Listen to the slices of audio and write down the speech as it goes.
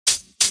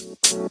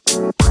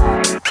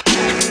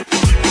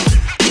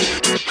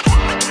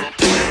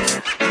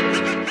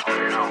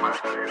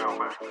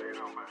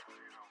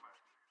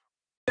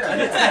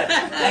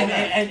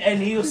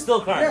And he was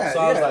still crying. Yeah, so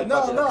I was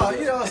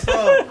like,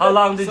 so how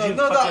long did you?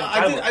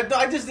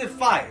 I just did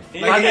 5. 5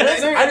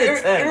 minutes? I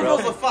did 10,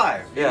 intervals bro. of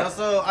 5. You Yeah. know,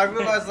 so I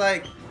realized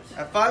like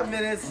at 5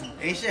 minutes,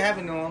 ain't shit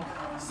happening to him.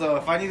 So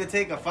if I need to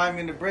take a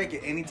 5-minute break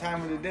at any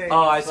time of the day,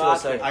 Oh, I see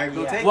what you're saying. I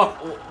go take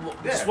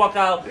Just walk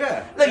out.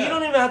 Yeah. Like you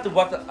don't even have to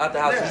walk out the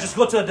house. Yeah. You just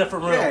go to a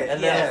different room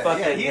and then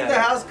fucking. He in the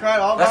house, cried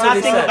all That's by what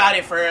he himself. said. about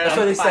it for. That's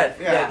what he said.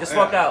 Yeah, just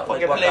walk out.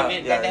 Like, walk out.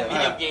 That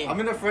video game. I'm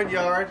in the front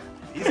yard.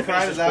 He's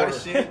crying as loud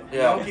as shit.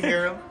 Yeah. No one can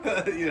hear him.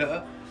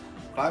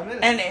 5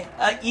 minutes.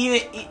 And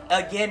even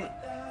again,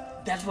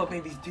 that's what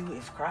babies do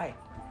is cry.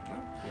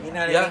 You know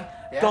what I mean?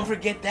 Yeah. Don't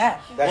forget that.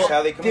 That's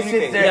how they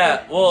communicate.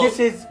 This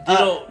is they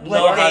don't know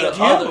what how they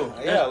to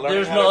do.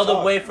 There's no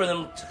other way for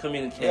them to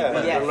communicate. Yeah,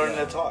 but they're learning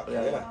to talk.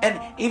 Yeah. And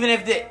even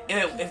if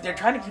they're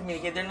trying to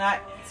communicate, they're not.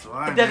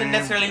 It doesn't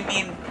necessarily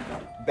mean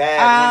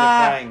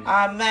bad when they're crying.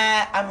 I'm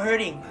mad. I'm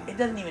hurting. It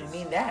doesn't even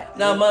mean that.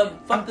 No, man,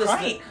 fuck I'm this.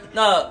 crying.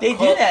 No, They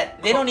do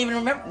that. They don't even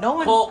remember. No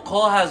one.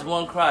 Cole has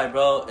one cry,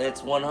 bro.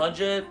 It's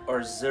 100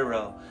 or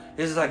 0.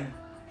 He's just like,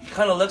 he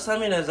kind of looks at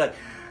me and he's like,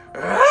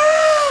 "Rah!"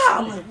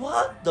 I'm like,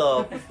 what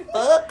the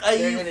fuck are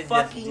you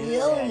fucking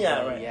yelling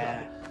at right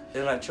now?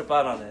 And I trip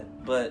out on it,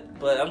 but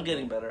I'm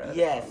getting better at it.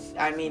 Yes,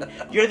 I mean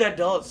you're the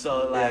adult,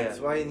 so like That's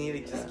why you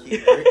need to just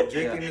keep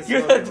drinking and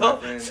you're the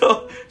adult,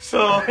 so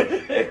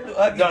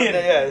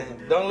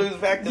don't lose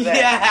back to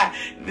that.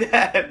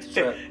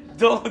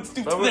 Don't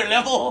stoop to their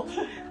level.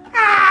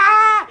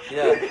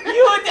 Yeah.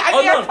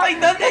 I never probably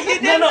done that. You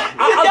did. No,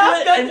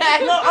 I'll do it. That.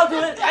 No, I'll do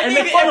it. I And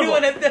think make fun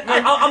everyone of has him.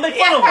 done. I'll make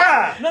fun of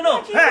him.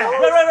 No.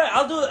 Right.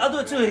 I'll do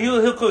it too.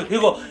 He'll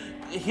go.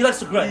 He likes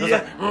to grunt. He's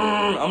like,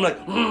 I'm like,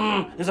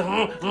 He's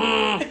like,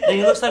 and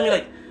he looks at me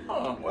like,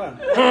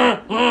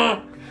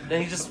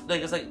 Then he just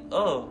like it's like,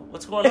 oh,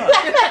 what's going on?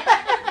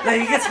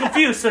 Like he gets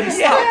confused, so he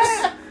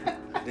stops.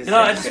 You know,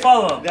 I just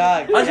follow him.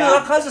 I do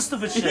all kinds of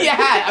stupid shit.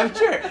 Yeah, I'm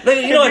sure.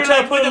 Like, you know, I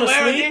try to put him to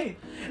sleep,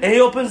 and he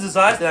opens his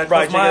eyes, and I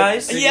close my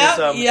eyes. Yeah.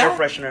 Air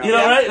freshener. You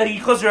know, right? Like,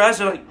 you close your eyes,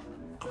 you're like,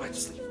 go back to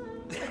sleep.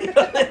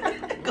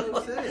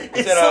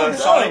 It's so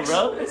dumb,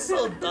 bro. It's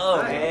so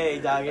dumb. Hey,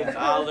 dog, it's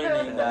all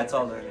learning. That's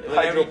all learning.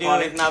 Whatever you do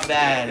is not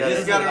bad. You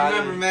just gotta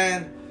remember,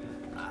 man,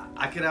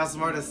 I could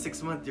outsmart a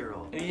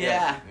 6-month-old.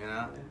 Yeah. You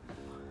know?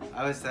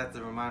 I always have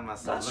to remind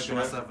myself, look at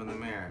myself in the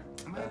mirror.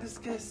 Man, this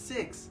guy's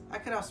 6. I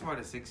could outsmart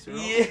a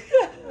 6-year-old. Yeah.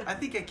 I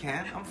think I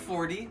can. I'm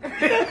 40.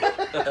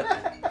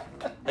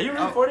 Are you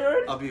really 40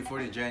 already? I'll be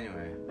 40 in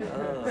January.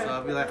 So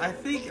I'll be like, I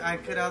think I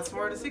could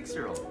outsmart a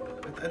 6-year-old.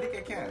 I think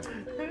I can.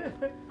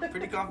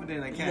 Pretty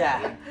confident I can.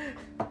 Yeah.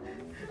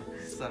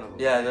 Son of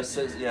a Yeah, those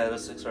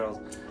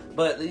 6-year-olds.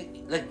 But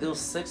like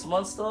those 6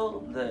 months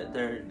though,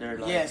 they're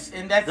like Yes,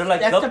 and that's they're like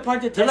the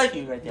part that they're tests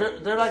like you right there.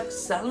 they're like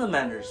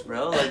salamanders,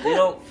 bro. Like they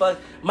don't fuck.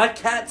 My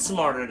cat's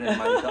smarter than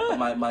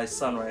my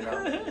son right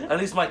now. At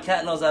least my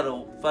cat knows how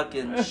to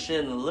fucking shit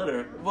in the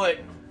litter. But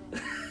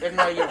it's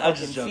not your I'm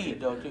fucking just joking.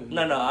 feed, though, too.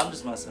 No, I'm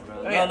just messing,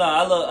 bro. yeah. No,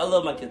 I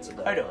love my kids to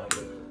death. I know.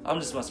 I'm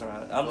just messing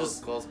around. I'm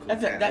just.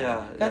 That's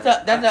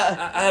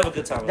a I have a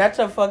good time. that's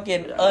a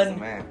fucking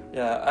man.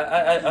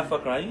 Yeah, I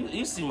fuck around.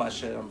 You see my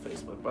shit on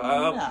Facebook, bro.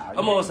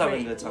 I'm always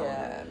having a good time.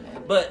 Yeah,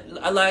 man. But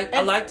I like to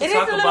talk about it. It is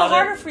a little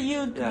harder for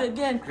you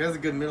again. He has a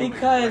good middle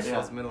Because- name.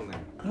 What's his middle name?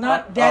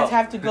 Not dads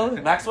have to go.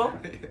 Maxwell.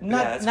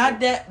 Not cool.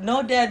 dad.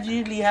 No dads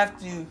usually have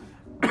to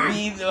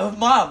be the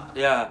mom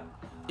Yeah.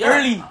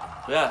 early.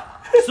 Yeah.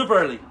 Super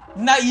early.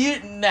 Not you.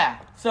 Nah.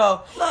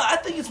 So No, I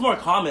think it's more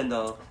common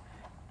though.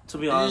 To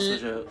be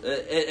honest with you,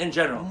 in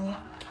general,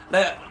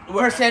 like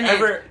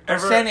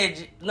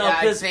percentage. No, yeah,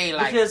 I'd because say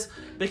like.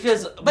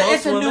 because But most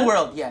it's a women, new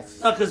world. Yes.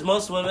 No, because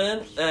most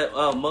women,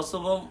 most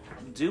of them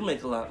do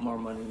make a lot more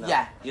money now.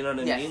 Yeah. You know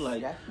what I mean?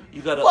 Like yeah.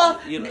 you gotta. Well,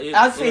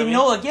 I'll say you know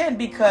no what again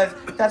because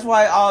that's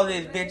why all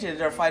these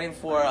bitches are fighting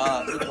for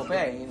equal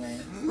pay. You know? I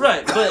mean?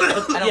 Right, but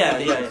I don't yeah.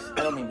 mean bitches.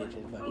 I don't mean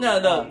bitches. But,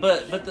 No,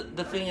 but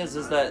the thing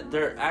is that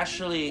they're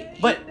actually.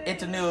 But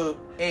it's a new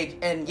age,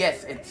 and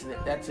yes,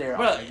 that's their.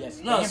 Bro,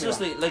 yes. no,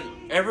 seriously, like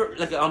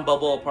on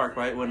Balboa Park,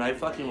 right? When I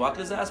fucking walk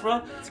his ass,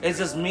 bro, it's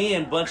just me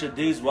and a bunch of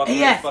dudes walking.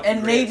 Yes, fucking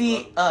and grades,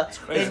 maybe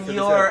crazy. in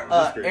your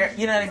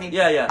you know what I mean?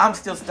 Yeah. I'm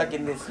still stuck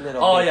in this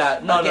little. Oh bitch. yeah,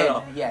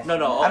 no. Yes.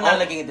 No. I'm not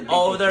looking at the big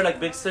over picture. there, like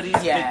big cities,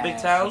 big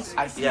towns.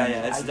 I see.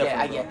 Yeah, it's different.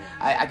 I get.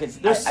 I could.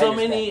 There's I so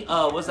understand.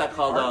 many. What's that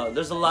called?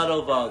 There's a lot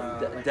of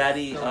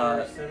daddy.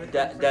 Oh,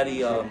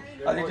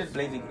 they're just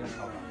blazing.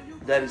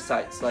 Daddy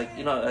sites, like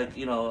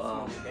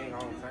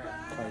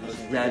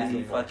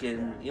daddy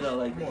fucking,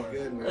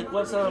 like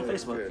what's on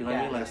Facebook, you know what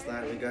I mean? Like, Last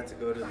night we got to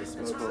go to the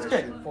smoke It's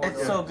station. good.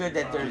 It's so good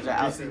that there's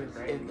out.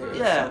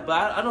 yeah,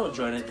 but I don't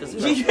join it because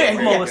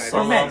I'm always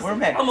solo. We're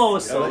men. I'm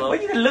always solo.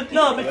 Well, you can look.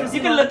 No, because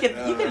you can look at.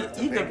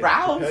 You can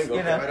browse.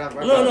 You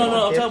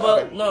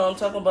know. No. I'm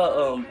talking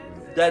about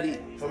daddy.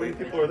 How many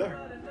people are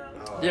there?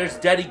 there's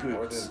daddy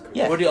groups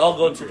Yes. where they all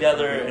go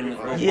together and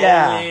go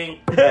Yeah. bowling,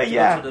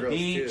 Yeah. go to the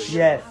beach.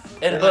 Yes.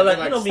 But like,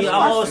 you know me,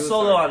 I'm always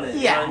solo on it.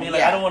 You know what I mean?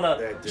 Like, I don't want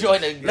to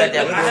Join the Like,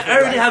 I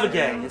already have a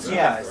gang. It's you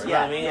Yeah, guys. You know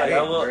what I mean? Like, yeah.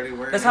 I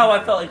will, that's how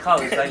I felt in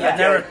college. Like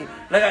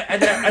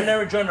I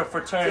never joined a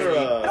fraternity.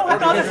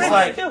 Because it's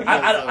like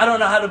I don't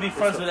know how to be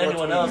friends with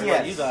anyone else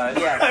but you guys.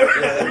 Yeah.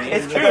 You know what I mean?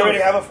 It's You already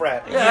have a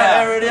frat. Yeah,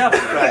 I already have a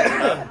friend. You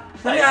know?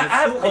 I mean, I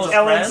have close It's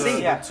LNC,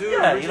 friends. yeah.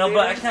 Yeah, you know,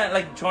 but I can't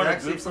like join a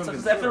group Actually,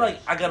 sometimes. from I feel like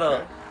I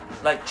gotta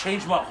like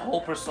change my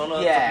whole persona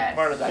to Yes. be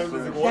part of that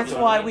group. That's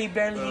why we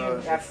barely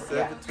even have.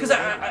 Yeah. Because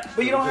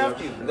But you don't have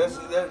to.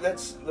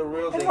 That's the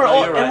real thing. And we're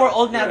old. you're right. And we're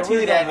old now You too.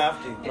 really don't That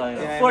have to. Like, You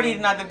know what I 40 mean?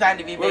 is not the time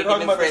to be We were making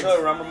talking new about this friends.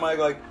 earlier, remember, Mike?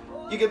 Like,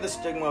 you get the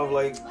stigma of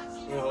like,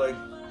 you know, like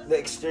the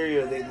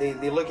exterior.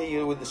 They look at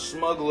you with the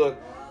smug look.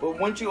 But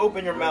once you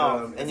open your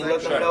mouth and you let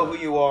them Sure. know who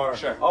you are,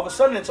 Sure. all of a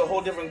sudden it's a whole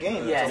different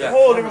game. Yes. It's a Yeah.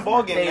 whole different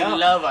ball game They now.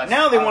 love us.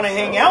 Now they want to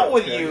hang out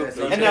with you,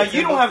 okay. and now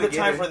you don't have the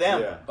time for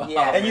them.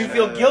 Yeah. And you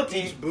feel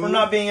guilty for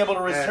not being able to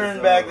return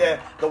back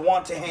the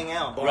want to hang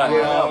out. Right.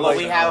 You know, But like,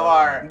 we have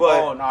our but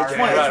own. Our it's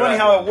funny. It's Right, funny right.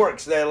 how it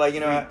works. That like, you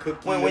know, Free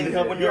cookies when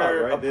and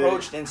you're right there.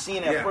 approached and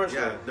seen at first,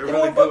 yeah, they they're don't really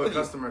want to fuck good with with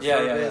you. customer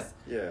Yeah, yeah, service.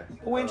 Yeah.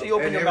 But wait until you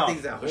open And your mouth.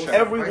 everything's at wholesale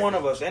Every prices. one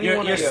of us, any Your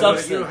one of us,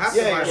 substance. You don't have to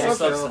yeah, buy your wholesale.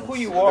 substance. who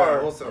you They're are.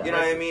 wholesale You know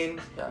what I prices.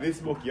 mean? They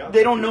smoke yacht.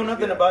 They don't know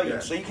nothing Yeah. about you, yeah.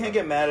 so you can't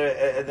get mad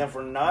at them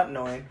for not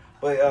knowing.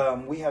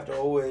 But we have to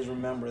always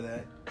remember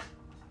that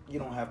you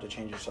don't have to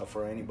change yourself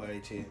for anybody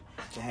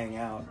to hang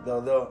out.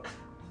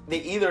 They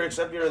either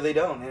accept you or they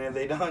don't, and if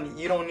they don't,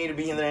 you don't need to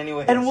be in there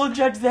anyway. And we'll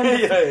judge them.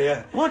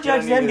 yeah. We'll You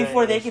judge don't them need to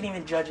before they anyways. can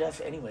even judge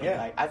us anyway. Yeah.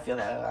 Like, I feel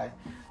that.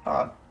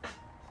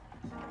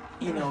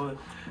 You know,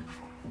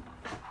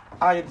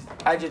 I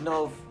just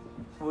know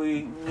if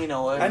we, you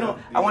know, I know.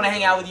 I want to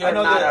hang out with you I or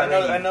know not that.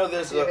 already. I know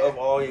this of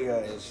all you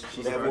guys.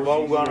 That we've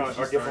all gone on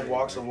our different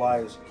walks of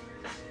lives,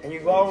 and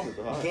you've all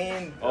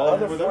gained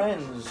other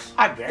friends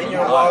I barely in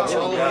your know. walks.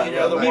 Yeah, In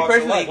your other Me walks of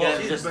personally, life. Well,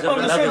 good. just I'm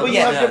different just saying, levels. but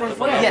you have Yeah, different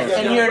friends. Yes,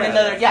 and you're in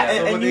another. Yeah.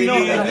 And you know,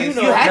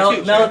 You had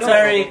to.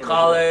 Military,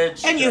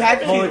 college, And you had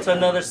to. moving to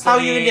another city. How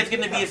are you just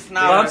gonna be a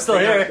snob? Well, I'm still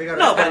here.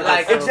 No, but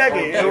like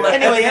Exactly. At the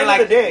Anyway, end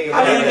like, of the day,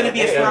 how are you yeah, gonna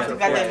be a yeah, snob yeah. to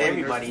goddamn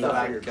everybody?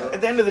 Like,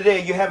 At the end of the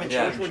day, you haven't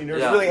Yeah. changed. You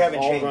Yeah. really haven't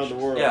all around the changed.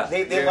 world. Yeah.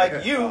 They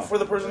like you for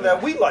the person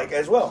that we like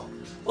as well.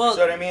 Well,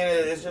 So what I mean,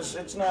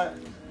 it's not.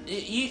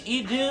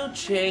 you do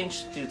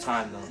change through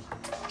time though.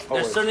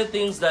 Always. There's certain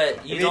things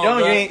that you If you don't don't,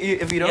 look, you ain't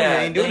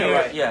doing then it you're-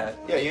 right. Yeah.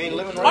 Yeah, you ain't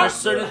living There's right.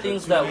 certain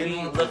things that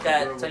we look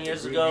at 10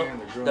 years ago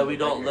that we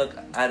don't look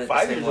at it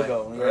 5 the same years way.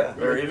 ago,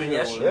 yeah. Or even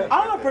yesterday.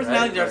 all our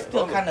personalities are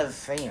still kind of the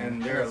same.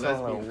 And they're in its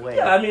own little lesbian. way.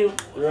 Yeah, I mean,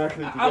 We're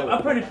actually together.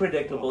 I'm pretty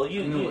predictable.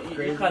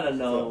 You kind of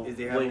know Is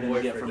they what have you're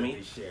gonna get from boyfriends me.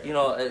 that they share. You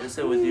know,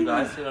 same with you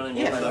guys. You know what I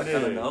mean? Yeah. Like, I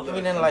kind of know. I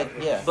mean, then like,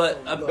 yeah.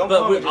 But Don't but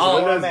call me we just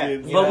all where I'm at, you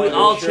but we know?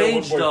 all Share one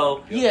changed boyfriend.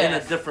 though in a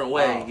Yes. different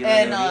way. You know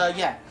And what I mean?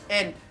 yeah,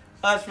 and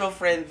us real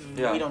friends,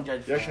 Yeah. we don't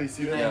judge. You actually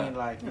see You know that? what I mean?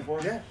 Like, Before?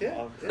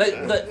 Yeah.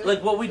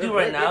 Like what we do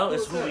right now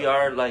is who we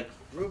are. Like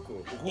Real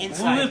cool. who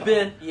Inside. we've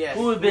been, Yes.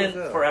 who we've been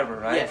Who's up? forever,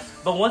 right? Yes.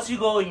 But once you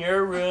go in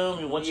your room,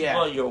 and once you Yeah.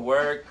 go to your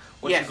work,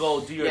 once Yes. you go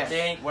do your Yes.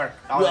 thing, Work.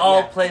 we that, all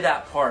yeah. play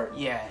that part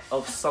Yes.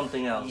 of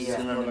something else. Yeah.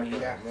 You know what I mean?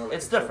 Yeah.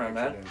 It's different,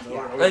 man.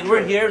 Yeah. Like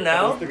we're here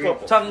now Just a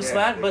couple. talking Yeah.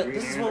 smack, but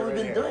this is what we've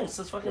been Yeah. doing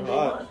since fucking day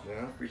Right. one.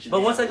 Yeah.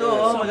 But once I go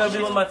home, I gotta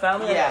be with my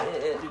family. Yeah.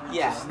 it-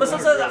 Yeah. but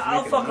sometimes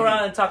I'll fuck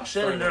around and talk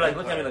shit, and they're like,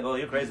 look at me like, oh,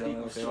 you're crazy.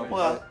 I'm like, okay, well,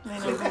 Well, they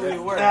know who we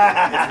were. It's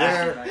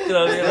rare. you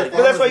know, you're like,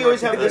 But that's why you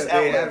always have this They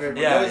outlet. have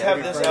every- You always have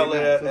every this Friday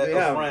outlet night.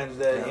 of friends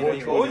that you know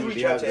you can always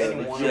reach out to any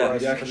one Yeah,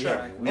 of us. for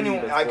sure.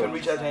 Anyone, I can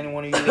reach out to any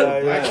one of you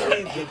guys.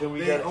 Actually, You can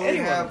reach They out to only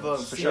anyone. have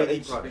For sure. CBD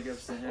It's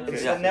products.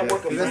 Yeah. the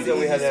network of That's friends the that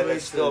we have easiest that way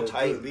is still to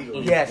tight. do it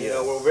legally. Yes. You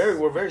know,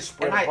 we're very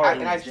spread And apart.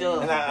 I still.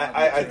 And I keep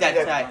think that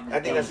that tight. I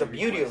think that's the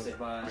beauty of it.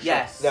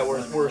 Yes. That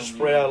we're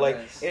spread out. Like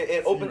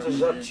it opens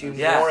us up to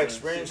Yeah. more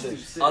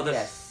experiences. Others.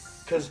 Yes.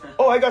 Because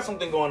I got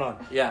something going on.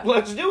 Yeah.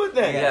 Let's do it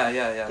then.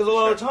 Yeah. Because a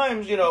lot of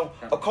times, you know,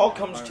 a call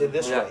comes to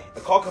this Yeah. way.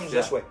 A call comes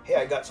this Yeah. way. Hey,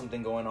 I got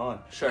something going on.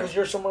 Sure. Because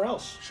you're somewhere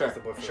else. Sure,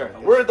 sure.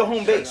 We're at the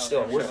home base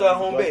still. We're still at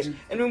home base.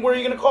 And then where are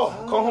you gonna call?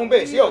 Call home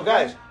base. Yo,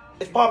 guys,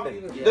 it's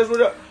popping. That's what.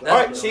 All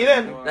right, see you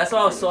then. That's why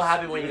I was so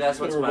happy when you guys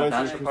went to my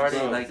bachelor party,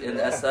 like in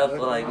SF.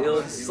 Like it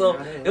was so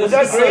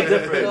That's so great.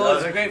 different. It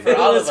was though. great for It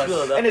all was of us.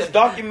 cool, though. And it's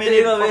documented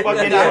You know what I for mean?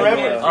 fucking Yeah.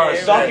 forever. Oh, It's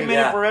shit, documented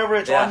yeah. forever.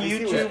 It's Yeah. on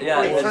YouTube. Yeah,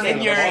 for it was eternity.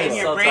 In your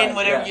So brain, tight,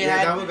 whatever yeah. you Yeah,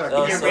 had. that one got That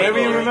was kicked so out. Whatever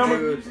you cool. remember,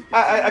 Dude.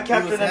 I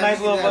captured a nice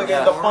little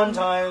fucking the fun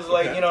times,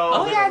 like you know.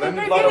 Oh yeah, the Let me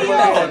great follow video.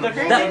 up. The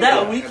great That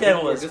video.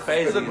 weekend was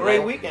crazy. It was a great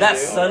like, weekend, That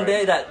dude.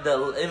 Sunday,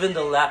 even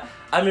the last.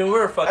 I mean, we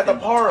were fucking At the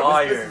park,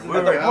 tired. We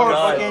at were the park,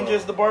 done. fucking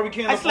just the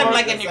barbecue in I the slept park.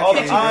 like in your all the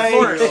kitchen ice.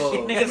 first.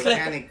 Oh, Nigga slept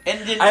mechanic. and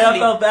didn't I sleep.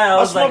 felt bad. I I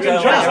was was like, smoking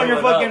yo, joints man, on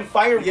your what up? fucking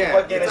fire Yeah,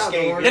 fucking it's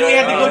escape. outdoors. Then we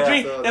had to Oh, go yeah.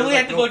 drink. So Then we there's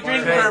had to no go fire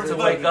drink Crazy for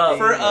to wake up.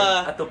 for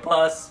At the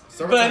bus.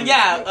 But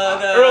yeah,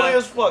 Early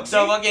as fuck.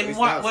 So See? fucking It's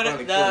what? not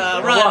funny, The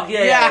cool. run? Walk,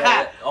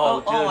 yeah. Oh,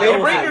 dude, oh, that Beta was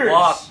a Breakers.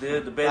 walk,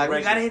 dude. The Beta Like,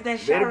 we gotta Breakers. hit that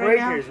shot Beta right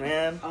Breakers,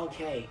 man. now.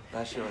 Okay.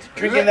 That shit was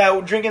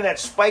crazy. Drinking that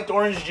spiked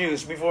orange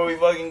juice before we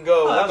fucking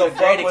go. Oh, What that the was a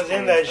great fuck was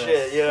in that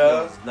experience, shit, you It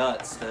know? was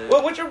nuts, dude.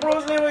 What's your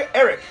bro's name?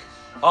 Eric.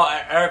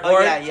 Oh, Eric Oh,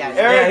 Ward? yeah, yeah.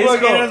 Eric he's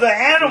fucking cool. was an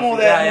animal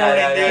that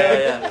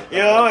morning, dude.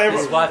 You know,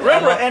 His wife,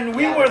 remember, Emma. and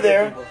we Yeah, were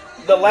there people.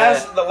 the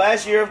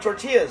last year of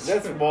tortillas.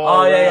 That's ball.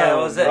 Oh yeah, it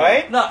was it.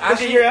 Right? No, That's the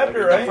actually, year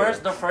after,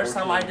 right? The first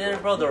time I did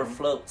it, bro, there were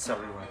floats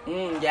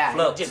everywhere. Yeah.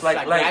 Floats, Just like-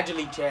 like like-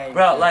 gradually change.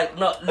 Bro, like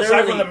no, Aside from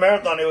literally, the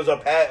marathon, it was a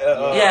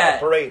yeah,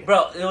 parade.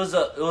 bro. It was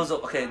a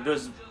okay.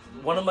 There's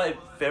one of my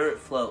favorite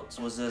floats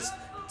was this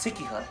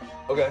tiki hut.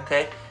 Okay.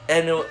 Okay,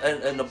 and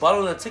the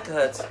bottom of the tiki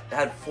hut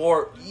had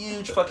 4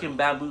 huge fucking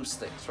bamboo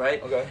sticks,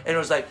 right? Okay. And there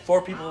was like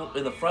 4 people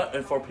in the front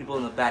and 4 people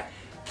in the back,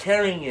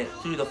 carrying it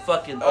through the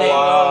fucking Oh, thing,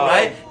 wow.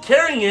 right?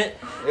 Carrying it.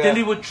 Yeah. Then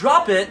he would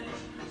drop it.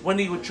 When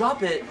he would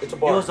drop it, It's a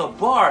bar. it was a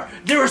bar.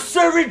 They were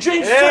serving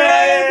drinks to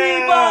Yeah.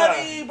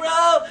 everybody,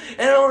 bro.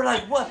 And they were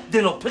like, what?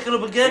 Then they'll pick it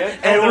up again, Yeah.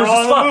 and we're everyone's on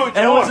just, the fo- move,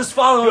 everyone's come just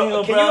following on.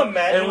 them, Can bro. you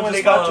imagine Everyone's when they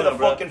just got to following the them,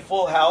 bro. fucking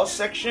Full House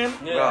section?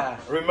 Yeah.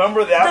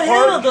 Remember that The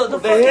part? hill, the the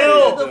fucking,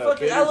 hill. the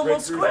fucking Yeah, Alamo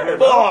breakthroughs, Square, bro.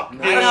 bro. Fuck,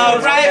 dude. I know,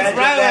 Imagine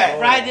Brian that.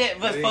 Brian did,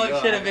 but There you folks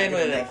go. should have been I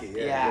with can us. make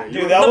it, Yeah.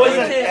 Dude, that No, but was you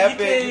an can't-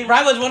 you epic. can't-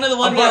 Brian was one of the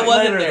ones I'm that back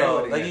wasn't later, there.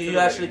 though. Like you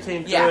actually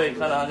came through Yeah. and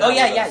kind of hung Oh, out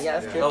yeah, with yeah, us. yeah,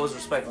 that's true. That was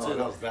respect Oh, too.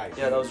 that was back.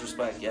 Yeah, that was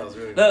respect. Yeah, That was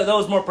really that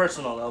was more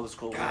personal. That was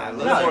cool. God, I A love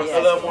little No, more- yeah.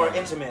 a little more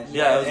intimate.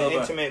 Yeah, it was an over.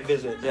 intimate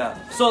visit. Yeah.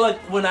 So like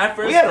when I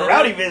first We had a did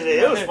rowdy it- visit.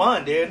 It was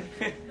fun, dude.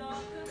 Damn,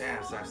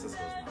 San Francisco's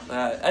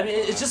I mean,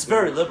 it's just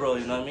very liberal,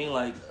 you know what I mean?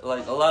 Like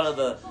a lot of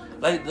the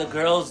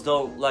girls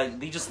don't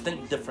they just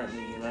think differently,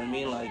 you know what I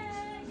mean? Like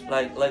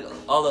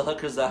all the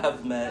hookers that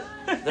I've met,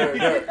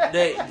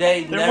 they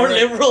They're never, more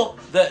liberal.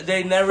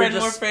 they never Friend-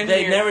 more just friendlier.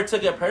 they never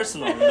took it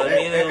personal. You know what I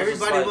mean? It was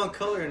just Everybody like- want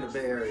color in the Bay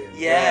Area.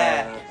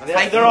 Yeah.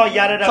 They're all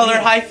yada Color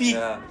hyphy.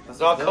 Yeah.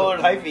 It's all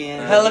colored hyphy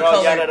and Hella they're all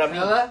colored. yada yada.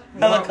 Hella?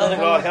 Hella color.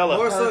 They're all hella.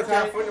 More so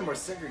California, more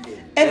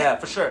segregated. And- Yeah,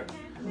 for sure.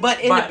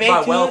 But in By- the Bay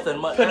by too, wealth and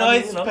money, I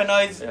mean, you know.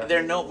 Pinoys,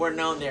 Yeah. we're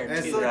known there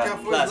And too. Southern Yeah.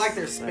 California Plus. like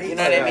their space. You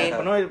know what I mean?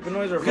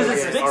 Pinoys are Because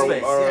it's fucking- big are-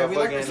 space. are Yeah, we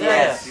like fucking- their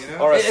Yeah. space, you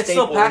know? Or a It's so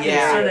staple, packed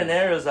yeah. in certain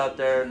areas out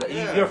there. That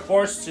Yeah. You're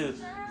forced to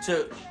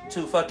fucking It's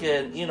like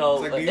New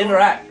York.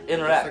 interact. It's like You New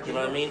know what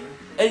I York. mean?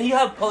 And you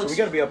have So we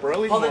gotta be up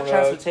early public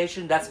tomorrow.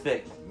 transportation. That's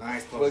big.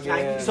 Nice Fucking-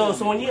 place. So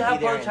when you have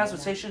Be there public and-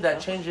 transportation,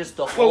 that changes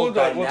the Well, whole we'll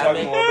talk more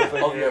dynamic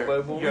about of it,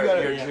 but we your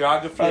gotta-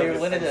 geography. Oh, of you're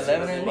your winning things, the you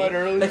know what I 11 mean? right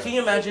early. Like, can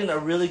you imagine a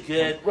really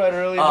good, Right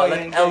early, like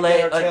fucking LA,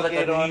 get our like a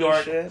ticket New on and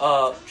York, shit.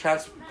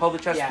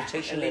 public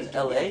transportation Yeah, in LA's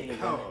LA? good.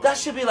 Oh. That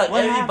should be like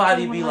What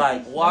everybody happened? be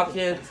like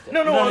walking. No,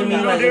 you know what I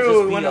mean? Like, it dude, just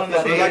we be went a on the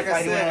fucking- date. Like I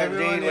Like, said,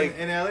 everyone like-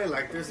 in LA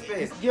like their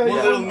space. Yeah, One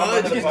yeah. little I'm nudge, on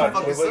the just phone. a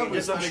fucking subway,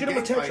 Just start shoot him a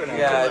gang text fight. right now.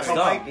 Yeah, it's Like,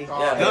 dumb. Mikey.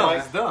 Yeah. Dumb,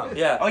 it's dumb.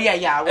 Yeah. Oh yeah,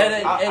 yeah. I will.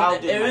 And, I'll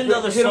do even that.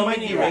 though there's Hit so him,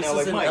 many Mikey, right now, races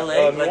like, in Mike, LA,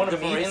 you like wanna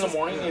different meet in the races,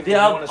 morning if they you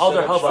have wanna all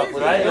their set up hub up, shit?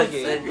 right? Like,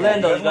 Yeah.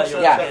 Lando, you got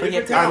your Yeah, bring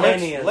it down.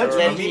 Armenians Let's or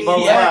meet each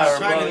Bola other. or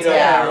Trying to Bola, tell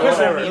yeah, you. or Chris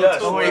will whatever. meet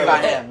us. Don't worry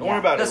about him. Don't worry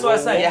about it. That's what I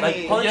say. We'll Like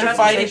meet- public You're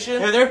fighting.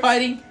 transportation, If they're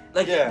fighting,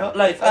 like Yeah.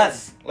 like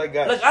us. Like,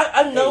 guys. Like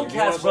I've known Hey, you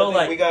know cats, bro. something?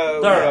 Like We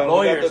got- there we are got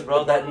lawyers, the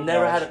bro, that parking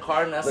never garage. had a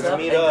car and that Let's stuff,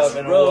 meet and up just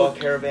and we'll rode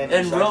caravan and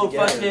inside rode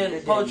together.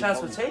 fucking public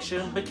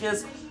transportation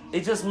because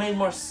it just made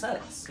more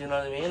sense. You know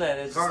what I mean? And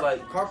it's just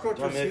like Car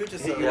culture is I mean, huge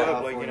as hit a you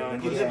up, like, you know,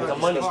 You yeah, live the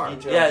on money. your car.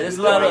 Yeah, there's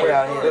a lot of.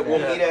 That we'll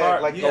Yeah. meet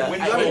at like You- the you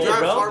window gotta hate it, drive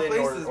bro. far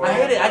places. I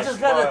hate it. I just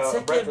got a or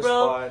ticket, breakfast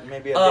bro. spot,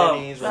 maybe a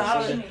Denny's or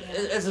something.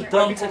 It's a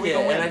dumb ticket,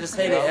 and I just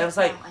hate it. And it's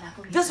like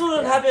this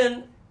wouldn't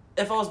happen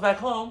if I was back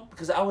home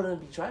because I wouldn't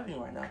be driving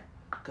right now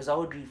because I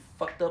would be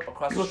fucked up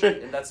across the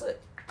street, and that's it.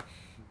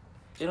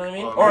 You know what I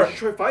mean? Or Or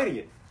try fighting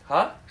it.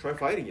 huh? Try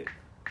fighting it.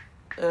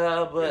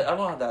 But I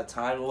don't have that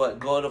time. What?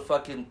 Go to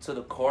fucking to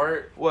the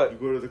court? What? You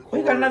go to the We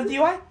court. got another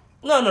DUI.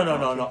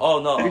 No. Oh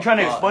no. Are you trying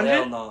to Oh, expunge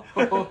hell it?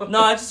 No.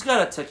 No, I just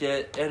got a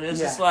ticket, and it's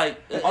just Yeah. like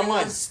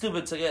Online. it's a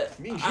stupid ticket.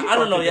 Me and I you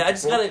don't know. fucking Yeah, I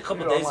just got it a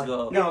couple Do it days online.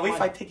 ago. No, we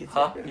fight tickets.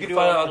 Huh? Yeah. You do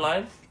fight it it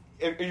online?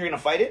 If you're gonna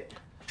fight it,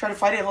 Try to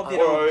fight it. Hope they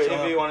or don't. if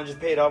show you up. want to just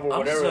pay it off or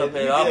I'm just whatever, gonna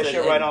pay you it off do that shit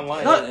and- right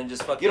online. and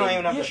just fucking. You don't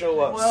even have to show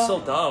up. Well- So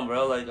dumb,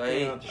 bro. Like I hate.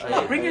 don't have to show I up.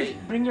 hate- Bring I your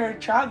hate- bring your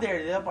child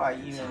there. They'll buy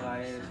you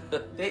like.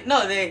 They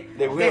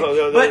They will,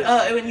 they'll-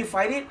 But when you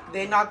fight it,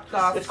 they knock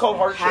off. It's called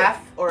hardship. half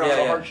or Yeah, a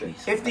yeah. hardship.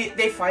 If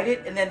they fight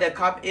it and then the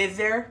cop is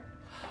there,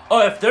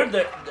 Oh, if they're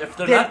there, if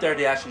they're Then- not there,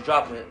 they actually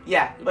drop it.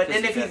 yeah. But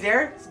Because then if you he's can-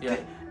 there, Yeah.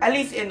 at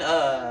least in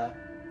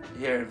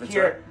Here, if it's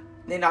here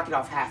they knock it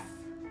off half.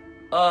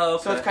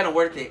 Okay. So it's kind of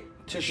worth it.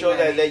 To show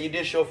that you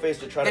did show face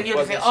to try Then to you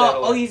have to fucking say,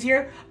 settle oh, it. he's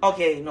here.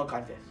 Okay, no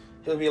contest.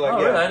 He'll be like, Oh,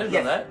 really? I yeah. didn't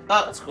Yes. know that.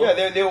 Uh, That's cool.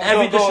 Yeah, they'll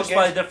Every go district's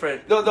probably against.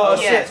 different. They'll Yeah.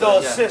 assist. They'll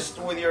Yeah. assist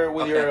with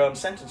your Okay.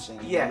 sentencing.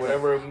 Yeah.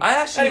 Whatever. I Not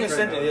actually, even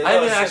sentencing. I they'll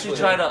even assist actually with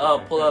tried it.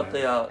 to pull up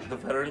the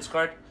veterans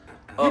card.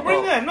 You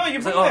bring that. No, you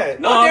It's bring like, that.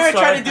 No, Oh, they I'm were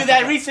trying sorry. to do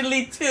that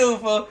recently too.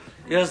 For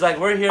It was like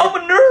we're here. I'm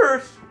a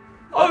nurse.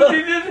 Oh,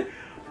 they did.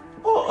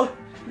 Oh,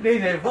 They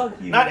said, fuck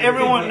you. Not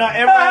everyone. Not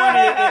everyone.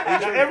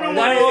 Not everyone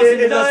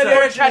is No, as they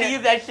were trying to fortunate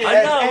use that shit.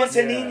 I know. as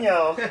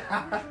Antonino.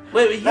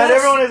 Wait, you Not have,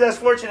 everyone is as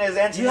fortunate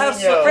as you have,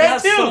 Antonino. you Fred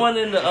have too. someone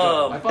in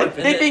the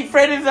They think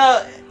Fred is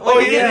Oh,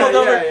 when he gets yeah, pulled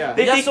over, yeah.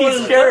 they You think have someone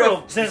he's in the sheriff.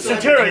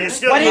 Centura, you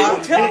still. Why didn't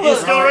you tell You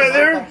us? still right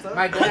there?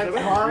 My dad's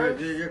car,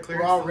 Your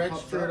we're all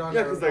registered on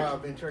Yeah, because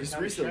like Ventura just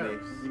County recently,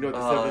 Sheriff. you know, the Oh,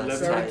 7-Eleven.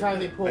 So every time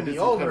they pull I did me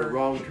some kind of over,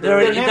 wrong turn. They're-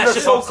 Their That names are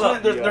shit so pops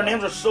up. their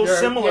names are so they're-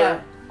 similar.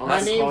 yeah, On my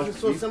the name's spot, just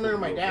so you- similar to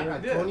my dad,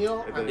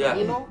 Antonio, Yeah.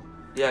 Antonino.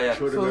 Yeah.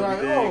 Showed So him they're like,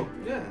 everything. oh,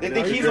 Yeah. They And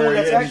think I he's was the one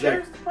there, that's and he's actually.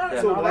 like,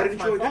 Yeah. So No, why that's didn't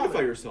my you identify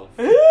father. yourself?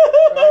 Well,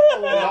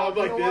 I'm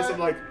like you know this. what? I'm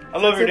like, I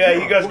love your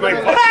dad. You guys great.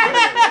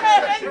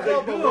 She's No,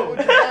 like, but what no. would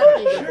your dad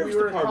think if Sheriff's we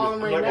were Department.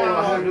 calling right Like, now? oh,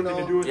 I have you nothing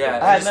to know? do with Yeah,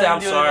 that. I had just say I'm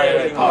nothing to do with sorry.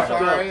 it. I'm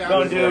sorry.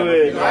 Don't do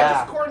it. You know, I Yeah.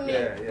 just coordinate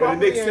Yeah. But it properly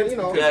makes and, sense you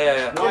know,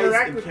 Yeah. Now he's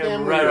interact in with camera.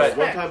 them. Right, right.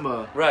 One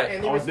time, Right.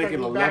 And they I was respect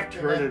making me a back, left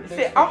and turn then and- they Say,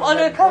 respect I'm me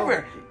undercover.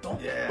 back.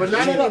 Yeah. But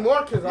not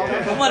anymore, because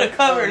I'm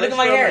undercover. Look at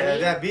my hair.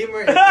 That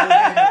Beamer.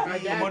 My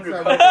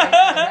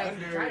dad's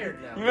retired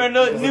now. You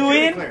remember New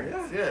Inn?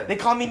 Yeah. They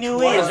call me New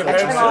Why Inn. is your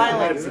Eternal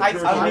parents-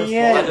 Islands. I'm the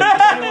Inn.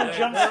 21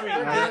 Jump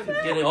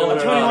Street. Getting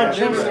older. 21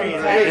 Jump Street.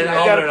 Getting I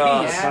got older.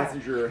 a piece.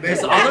 Passenger.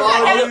 Because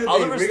Oliver's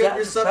Oliver's rig up dad.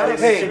 your stuff.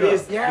 Hey,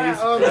 Yeah,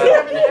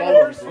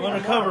 I'm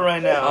undercover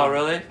right now. Oh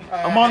really?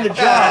 I'm on the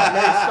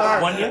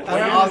job. 1 year?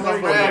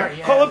 Awesome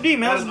friend. Call of D,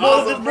 man. Let's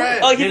blow this brick.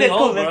 Oh, he Getting said, cool,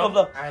 old, let's bro. go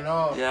blow. I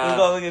know. Let's Yeah.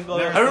 go, let's go.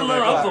 I remember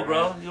Uncle,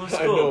 bro. He was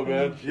I know, cool.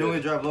 man. You only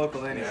drive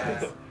local anyways.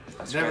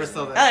 Never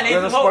saw Ah, that. and Yeah,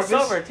 it's let's both spark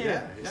this? sober, too.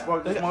 Yeah.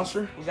 Spark this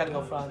monster. We gotta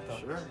go front, though.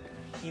 Sure.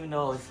 Even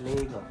though it's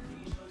legal.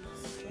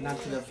 Not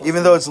to the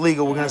Even though it's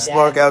legal, we're gonna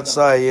spark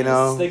outside. You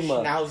know, Stigma.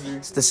 Schnauzer.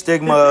 it's the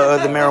stigma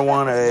of the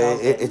marijuana.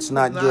 It's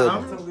not good.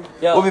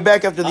 Yo, We'll be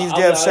back after these I'll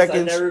be jab honest,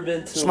 seconds. I've never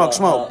been to Smoke,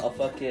 smoke. A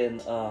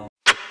fucking.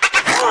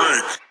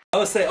 I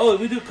would say, oh,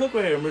 we do cook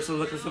right here. Marissa was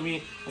looking for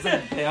me. I was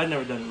like, hey, I've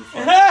never done it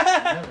before.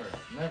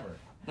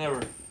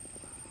 Never.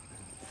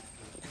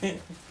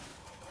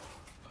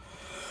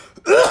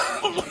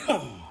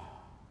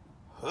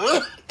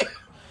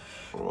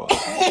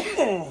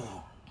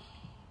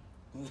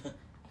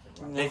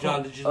 Hey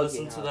John, did you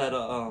listen to that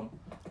Don't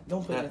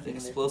put that nothing in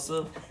it.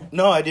 explosive?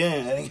 No, I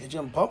didn't. I didn't get you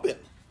on pumping.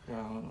 Yeah, I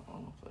don't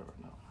play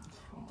right now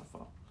on my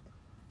phone.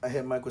 I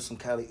hit Mike with some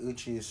Cali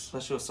Uchis.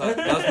 That shit was that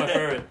was my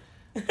favorite.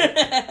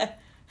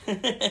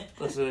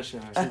 Listen to this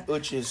shit. Some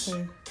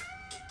Uchis.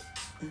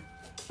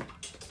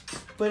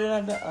 Put it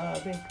on the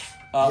thing.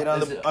 Get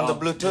on is the it, on the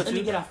Let me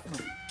Bluetooth. get off.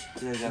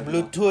 Yeah, yeah,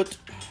 Bluetooth.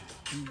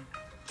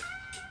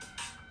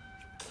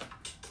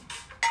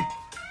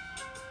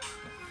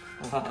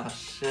 Oh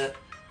shit.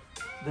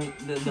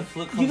 The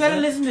flip comes You gotta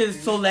in. listen to the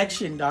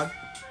selection, dog.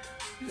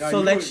 Yeah,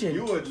 Selection.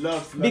 You would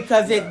love selection.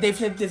 Because they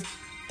flipped this.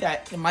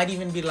 That it might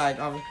even be like,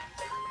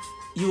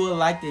 you will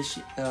like this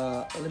shit.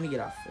 Let me get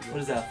off.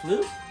 What is that,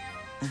 flute?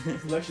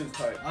 Selection's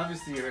tight.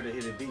 Obviously, you heard of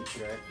Hidden Beach,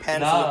 right?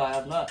 Pan No, flip. I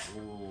have not.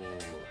 Ooh,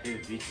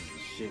 Hidden Beach is the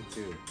shit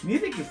too.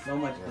 Music is so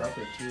much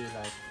better too.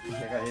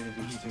 Like, I got Hidden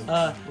Beach too.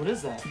 What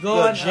is that? go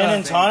The on. gin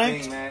and Same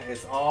tonic? thing, man.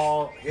 It's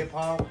all hip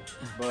hop,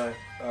 but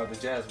the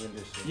jazz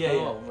rendition. Yeah,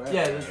 Oh, yeah. right.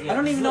 Yeah, I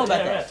don't even know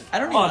about that. I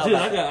don't even Oh, know dude,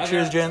 about I that. got.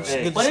 Cheers, gents.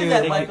 Hey, Good to What see is you. that,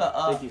 thank like you.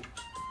 Thank you.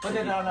 Put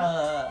it on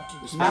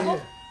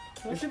Apple?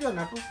 It should be on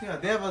Apple. Yeah,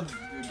 they have a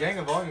gang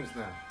of volumes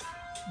now.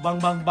 Bang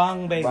bang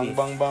bang, baby. Bang,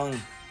 bang,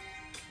 bang.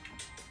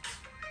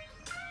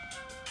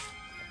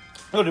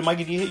 Oh, did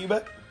Mikey D hit you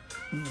back?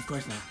 Of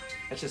course not.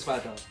 That's just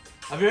 $5.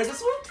 Have you heard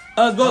this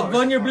one? Go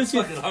on your It's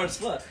Bluetooth. fucking hard as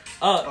fuck.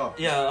 Oh.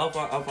 Yeah, I'll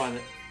find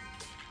it.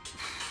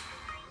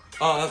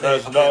 Oh, okay.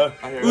 That's Okay. not-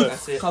 I hear it. I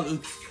see it. Called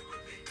Oops.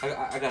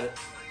 I got it.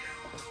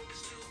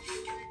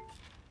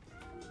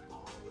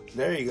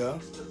 There you go.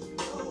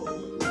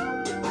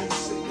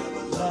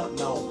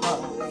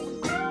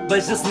 But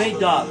it's just Nate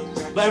Dogg.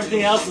 But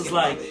everything else is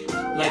like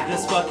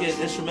this fucking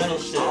instrumental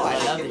shit. Oh, I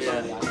Like, love this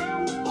yeah.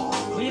 shit.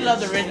 Dog. We love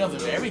the originals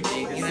of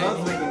everything. His You know?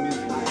 son's making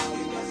music now.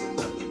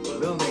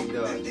 Lil Nate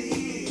Dogg.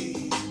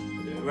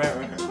 Right.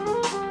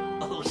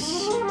 Oh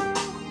shit.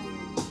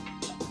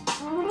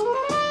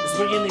 It's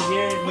beginning to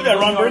hear. Who's that,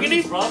 Ron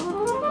Burgundy? Bro.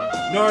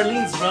 New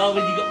Orleans, bro.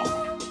 When you go.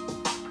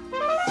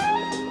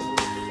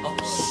 Oh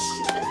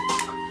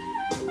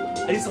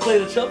shit. I used to play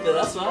the trumpet.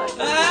 That's why.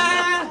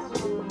 Ah!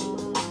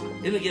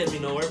 It didn't get me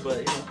nowhere, but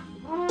you know.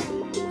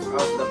 I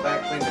was in the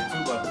back playing the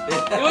tuba.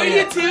 Were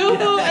you too?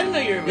 I didn't know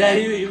you were Yeah,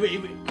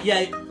 red. yeah.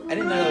 I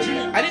didn't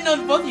know. I didn't know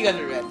both of you guys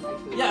were red.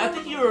 Yeah, I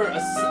think you were a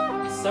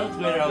 7th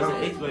grader. I was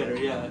an 8th grader.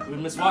 Yeah, with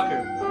Miss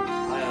Walker.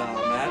 Hi,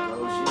 Matt.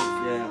 Oh shit.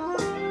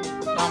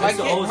 Yeah. No, I used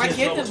to always my get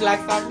kid's in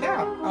trouble. Blackstock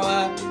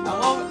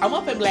now. I'm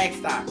up in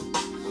Blackstock.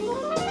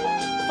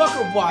 Fuck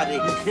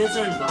robotic. Your kids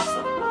are in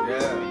Boston.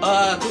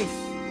 Yeah. Please.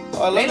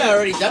 Oh, I love Layla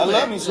already done I with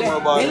love it. me some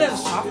robotics. Layla's a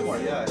sophomore.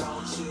 Yeah.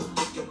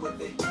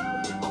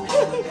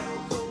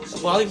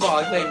 Volleyball.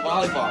 I play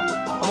volleyball.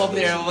 I'm up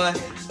there on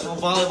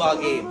volleyball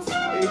games.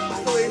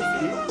 Crazy.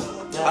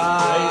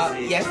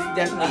 Yes, A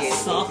definitely. is.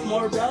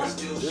 sophomore, bro?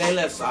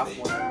 Layla's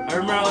sophomore. I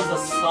remember I was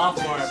a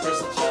sophomore at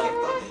First and Chuck.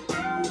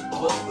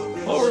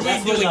 What were we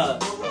That's when doing?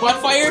 the Butt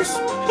fires?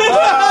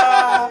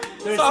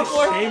 36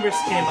 Sophomore? Chambers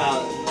came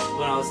out.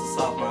 when I was a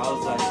sophomore. I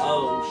was like,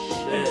 oh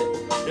shit,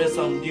 there's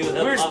some new hip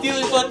hop. We were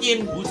stealing shit.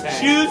 fucking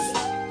Wu-Tang. shoes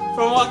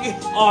from walking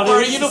Oh, for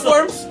our they used to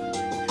uniforms.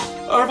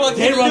 Or fucking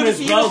Day runners,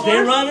 Lucy bro. Day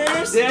uniforms.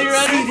 runners. Day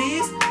runners.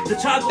 CDs. The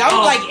chocolate. That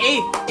was like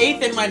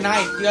eighth and my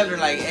ninth. You guys were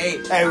like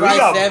 8. Hey, we Probably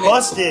got 7.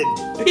 busted.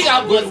 We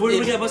got Where busted. did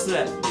we get busted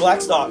at?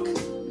 Blackstock.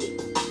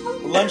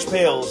 Lunch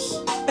pails.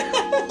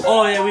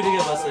 Oh yeah, we did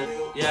get busted.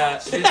 Yeah.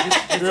 They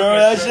took Remember our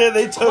that shit. shit?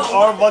 They took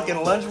our fucking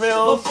lunch But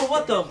pails. for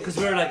what though? Because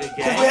we were like a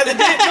Because gang.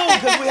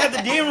 we had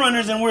the day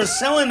runners and we were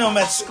selling them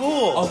at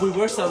school. Oh, we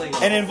were selling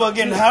them. And then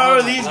fucking, how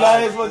are these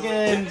guys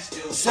fucking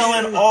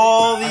selling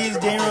all these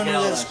day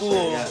runners at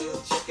school? Yeah.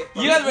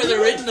 You guys were the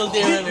original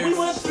day We runners.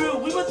 went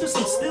through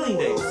some stealing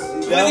days.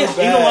 That was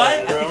You know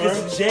why? bad, remember?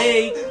 Because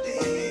Jay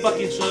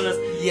fucking showed us.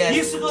 Yes. He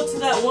used to go to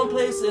that one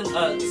place in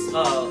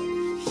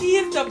He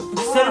is the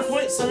Center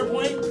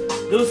Point.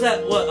 There was that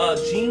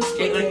jeans.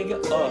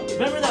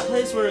 Remember that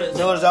place where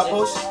Miller's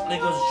Outpost?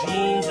 Like those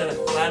jeans and like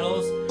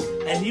flannels,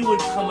 and he would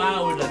come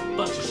out with like a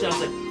bunch of shit. I was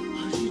like,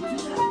 how'd you do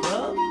that,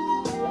 bro?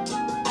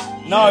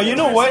 No, you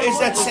know what? It's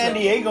that San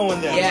Diego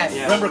in there. Yes.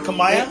 Yeah. Remember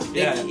Kamaya?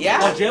 Yeah,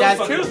 Oh, Jay was that's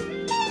fucking- true.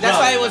 That's No.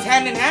 why it was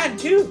hand in hand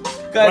too.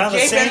 Around the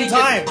same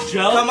time.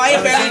 Joe. Kamaya At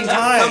the barely, same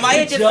time.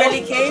 Kamaya just Joe-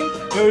 barely came.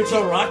 Where we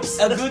throw rocks.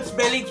 A Goots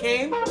barely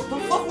came. What the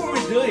fuck were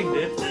we doing,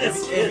 dude?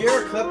 If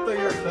you're a klepto,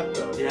 you're a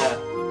klepto. Yeah.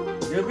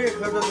 You'll be a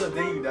klepto till the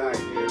day you die,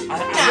 dude. I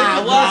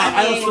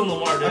don't steal no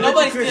more, dude.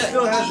 Nobody Chris steal-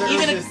 still has the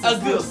even urges a to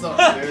steal Goots.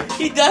 something, dude.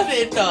 He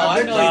doesn't though. I I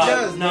bet know. he Nah,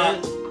 does, nah.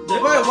 dude. If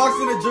I walks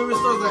in a jewelry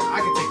store, he's like, I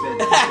can take that.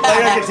 Like, I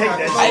can take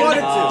that If I shit.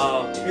 wanted No.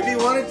 to. If he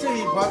wanted to,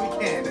 he probably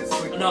can. It's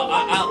like, No,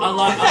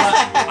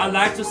 I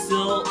like to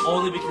steal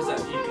only because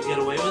you can get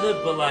away with it,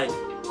 but like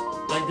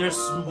there's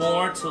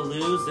more to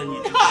lose than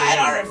you can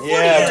God, gain.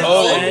 Yeah,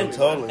 And-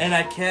 totally. And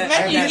I can't.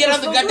 Imagine you get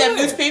on the goddamn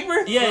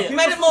newspaper. Yeah, yeah.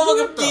 Imagine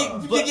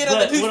motherfucker But- get on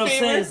the but what I'm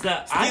newspaper. saying is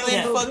that I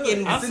stealing can't-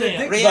 fucking I'm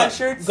saying- rayon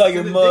shirts. Got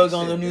your It's an mug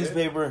on the addiction,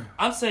 newspaper.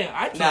 I'm saying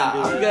I can't Nah, do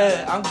I'm it. good.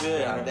 I'm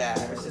good on that.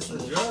 it's just a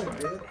drug,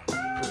 dude.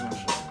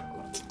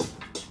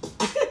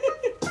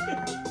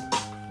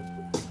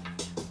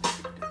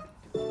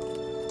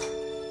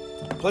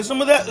 Play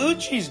some of that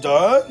Uchis,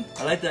 dog.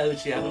 I like that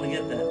Uchi. I'm gonna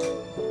get that.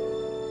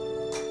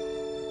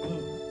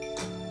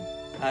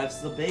 Have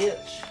the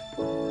bitch.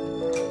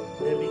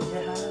 Let me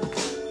get high.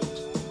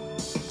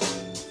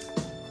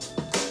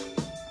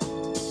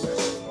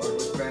 Or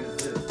which brand is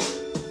this?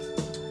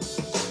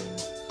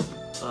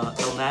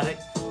 Illmatic.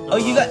 Oh,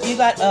 you got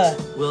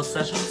Will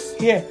Sessions.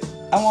 here.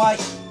 I'm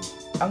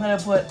gonna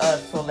put a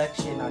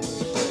selection on your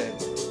shit. Okay,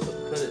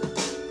 put it.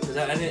 Cause I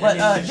need, But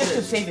I need new just to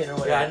shit. save it or Yeah, I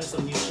whatever. need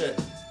some new shit.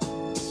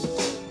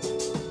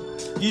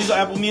 You use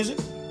Apple Music?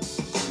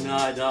 No,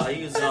 I don't. I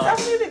use But it's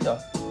Apple Music though.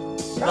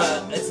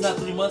 but it's not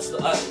 3 months.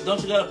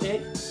 Don't you gotta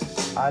pay?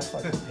 I'd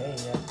fucking pay,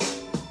 yeah.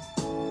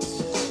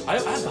 I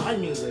buy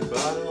music, bro.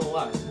 I don't know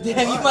why.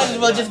 Damn, you might as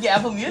well just get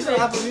Apple You Music.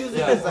 know, Apple Music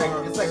Yeah. is like,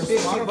 it's like Or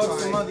 50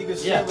 bucks a Spotify. month. You can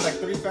share Yeah. with like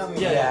 3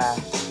 family Yeah.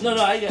 members. No,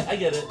 I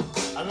get it.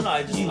 I don't know.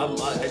 I just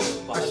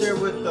buy I it. share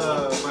with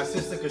my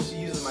sister because she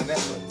uses my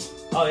Netflix.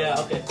 Oh yeah,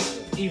 okay.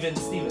 Even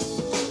Steven.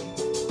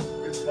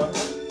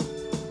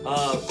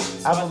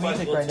 Apple Spotify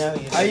Music quotes. right now.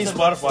 You I use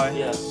Spotify.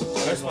 Yeah,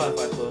 or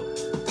Spotify quote.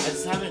 I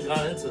just haven't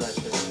gone into that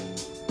shit.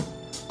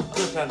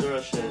 Other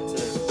Pandora shit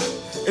too.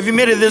 If you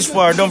made it this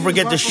far, don't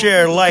forget to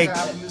share, like,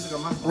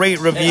 rate,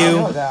 review,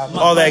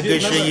 all that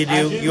good shit you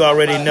do. You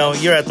already know.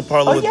 You're at the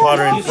Parlor with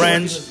Potter and You used to work in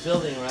Friends. this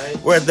building, right?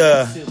 We're at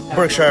the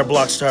Berkshire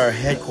Blockstar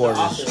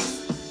headquarters.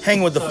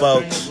 Hang with the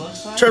folks.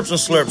 Chirps and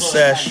Slurps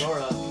sesh.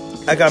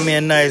 I got me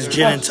a nice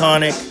gin and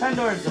tonic.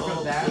 Pandora's the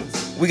real dance.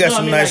 We got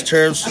some nice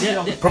chirps.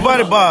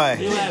 Provided by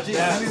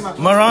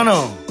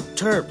Marano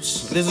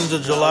Terps. This is the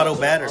gelato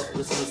batter.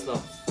 Listen to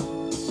stuff.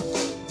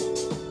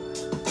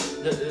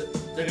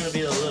 They're gonna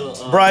be a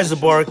little. Bry's the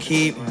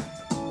barkeep.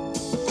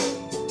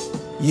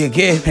 You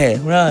get me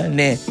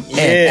running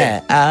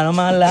Yeah. out of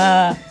my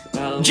life.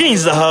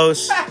 Gene's the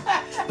host.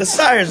 The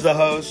Sire's the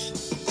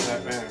host.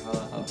 Hold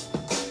on.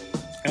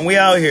 And we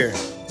out here.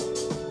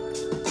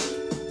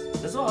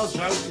 That's what I was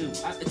driving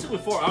to. It took me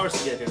 4 hours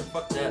to get here.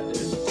 Fuck that,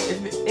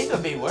 dude. It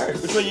could be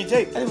worse. Which one you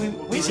take? I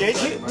think we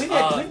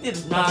PCH?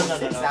 did No.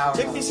 6 hours.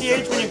 Take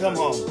PCH when you come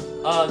home.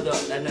 The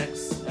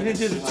NX. You didn't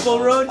do the toll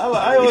road?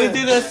 I You would didn't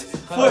do the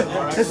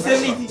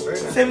 70,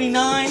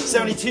 79,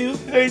 72.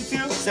 32?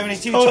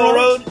 72 Toll toll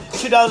road. road,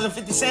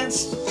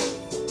 $2.50.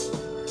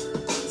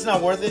 It's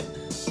not worth it.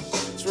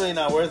 It's really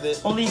not worth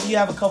it. Only if you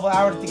have a couple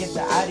hours to get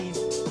to Addis.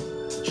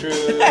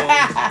 True.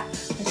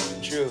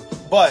 True.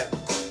 But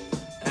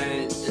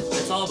And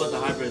it's all about the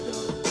hybrid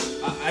though.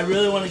 I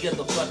really want to get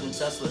the fucking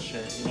Tesla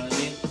shit. You know what I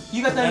mean?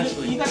 You got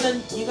Eventually.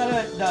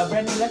 the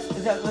brand new Lex.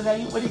 Was that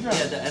you? What did you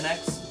Yeah, drive? the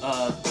NX.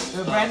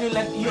 The brand new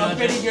Lex. You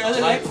upgraded your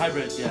other Lex.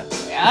 Hybrid, yeah.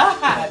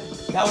 Yeah,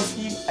 that was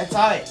cheap. I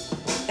saw it.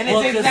 And it's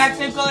Well, the 'cause exact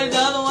same color as the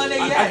other one that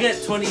you I had.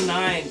 get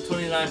 29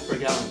 per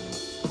gallon.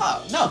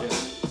 Oh no, Yeah.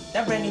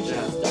 that brand new shit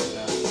Yeah. is dope.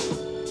 Yeah.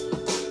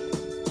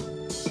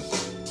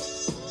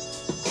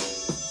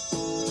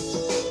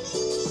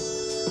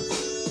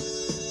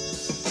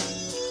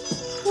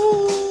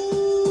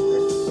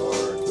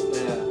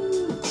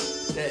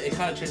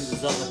 kind of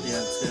changes up at the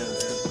end too.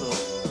 It's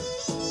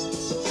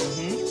cool.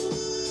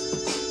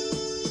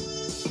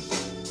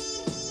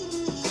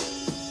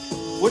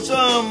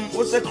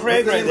 What's that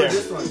Craig right there?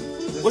 This one.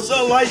 What's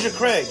Elijah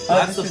Craig?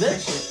 That's the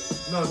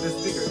bitch. No, this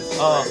speaker.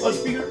 Oh,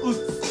 speaker.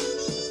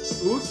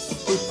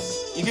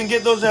 Oops. You can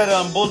get those at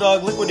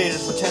Bulldog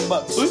Liquidators for $10.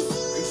 Are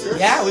you sure?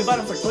 Yeah, we bought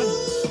them for 20. Are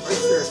you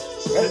sure?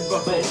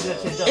 but it's gonna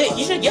change up. Hey,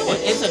 you should get one.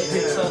 It's a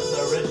So it's the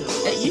original.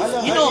 Hey,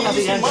 I you know how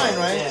you the see mine,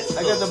 right? Yeah,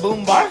 I got the boom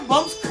Our box.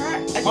 bumps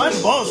crack. Mine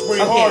bumps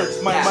pretty Okay, hard.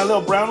 My yeah.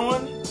 little brown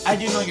one, I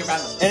do know your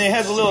brand. and it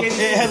has a little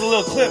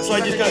clip, so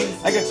I could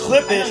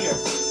clip I know it.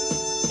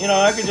 yours. You know,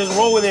 I could just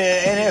roll with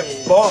it, and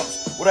it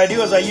bumps. What I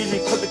do is I usually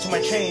clip it to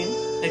my chain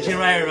Hey, Jay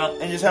Ryder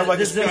up. and just have like a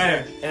This is it speaker, right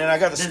and here. then I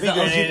got the This is speaker,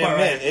 the and OG part,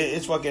 right?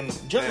 it's fucking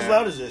just as Yeah.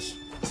 loud as this.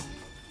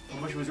 How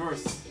much was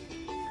yours?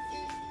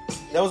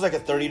 That was like a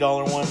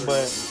 $30 one,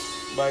 but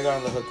I got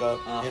on the hookup.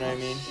 You know what I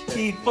mean?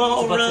 Keep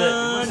on What's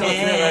it?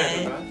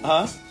 running.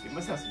 Huh? You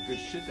must have some good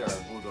shit there,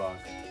 Bulldog.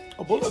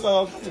 Oh, Bulldog got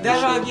all kinds of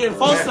That's how I shit. get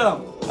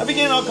Folsom. I be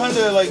getting all kinds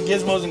of like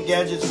gizmos and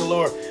gadgets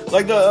galore,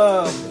 like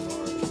the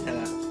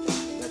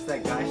That's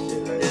that guy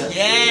shit right there.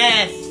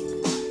 Yes.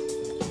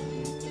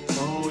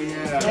 Oh,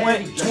 yeah.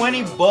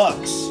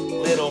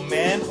 $20, little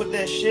man. Put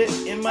that shit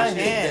in my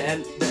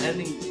hand.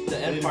 The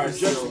end part is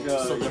still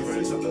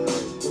different.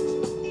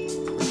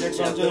 Projects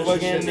onto the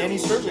fucking any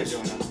surface.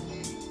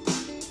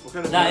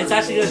 Nah, it's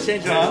actually gonna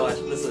change right now. Watch.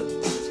 Listen,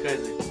 it's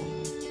crazy.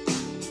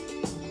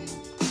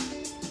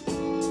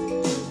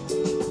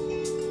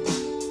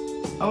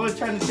 I was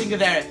trying to think of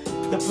that.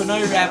 The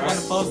Pinoy rap on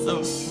the Folsom. I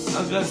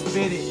was gonna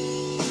spit it.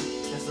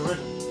 It's the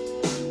original.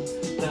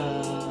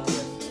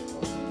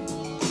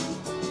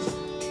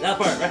 That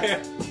part right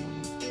here.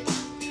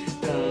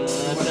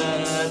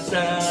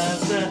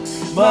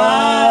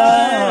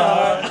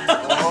 My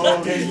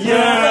heart is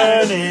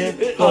yearning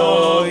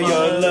for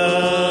your Oh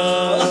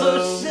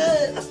love.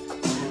 shit!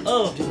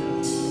 Oh,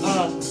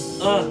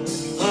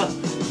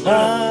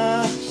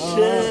 My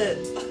shit!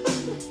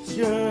 heart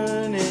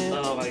yearning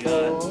Oh my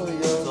god! for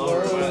It's your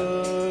over,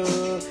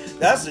 love.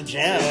 That's a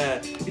jam.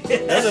 Yeah.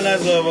 That's a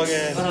nice little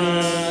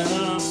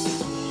fucking.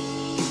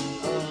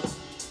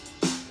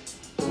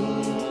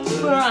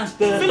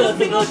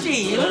 Filipino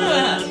G.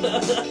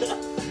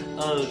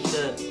 Oh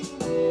shit!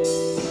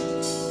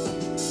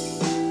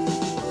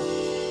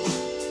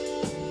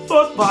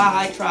 Fuck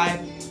by tribe.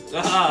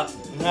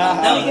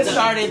 Let me get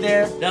started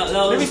there.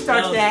 Let me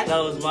start that. That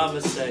was my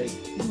mistake.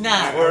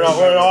 Nah. We're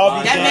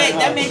all be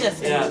That made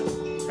us Yeah.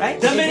 right.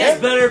 That made us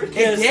better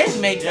because It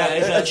did make yeah, us.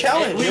 it A does.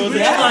 challenge. We It was a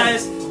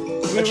realized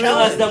challenge.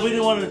 realized that we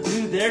didn't want to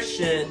do their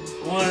shit.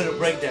 We wanted to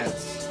break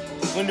dance.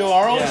 We do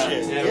our own Yeah,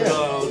 shit. yeah, we do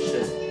our own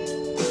shit.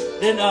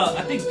 Then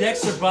I think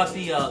Dexter brought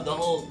the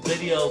whole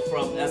video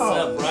from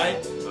SF,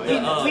 right?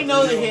 We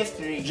know the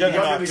history.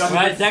 Juggernauts.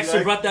 Right,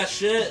 Dexter brought that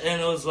shit,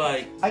 and it was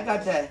like I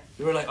got that.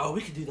 we were like, oh,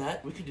 we could do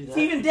that. We could do that.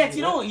 See, even we could Dex,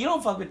 do you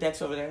don't fuck with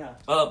Dex over there,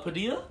 huh? that.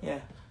 Padilla. Yeah.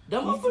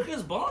 That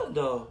motherfucker's balling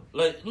though.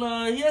 Like,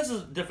 nah, he has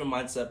a different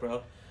mindset,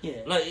 bro.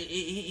 Yeah. Like,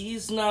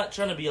 he's not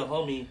trying to be a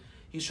homie.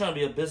 He's trying to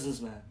be a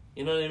businessman.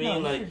 You know what I mean? No,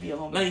 he like, should be a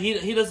homie. like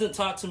he doesn't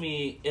talk to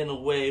me in a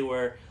way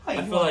where Hey, I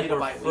you feel want like me to we're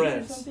buy weed or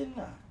friends. something?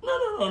 Nah.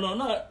 No,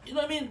 not. You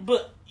know what I mean?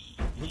 But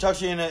He talks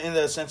to you in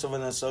the sense of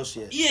an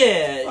associate.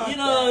 yeah, Fuck you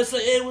know, that. it's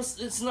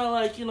like it's not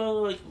like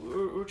like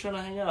we're trying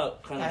to hang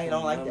out kind of. I thing,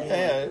 don't like you know that. what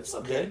I Yeah, mean? it's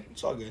okay.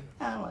 It's all good.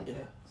 I don't like Yeah.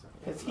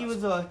 that. Because he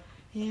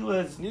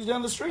was He's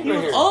down the street he right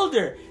was here.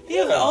 older. He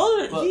was Yeah.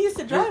 older. But He used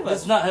to drive us.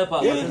 It's not hip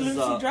hop. Yeah, but he this is,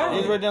 used to drive.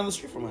 He's right down the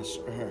street from us.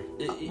 Right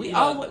here. We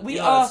all when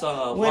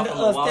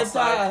when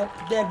Step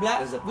that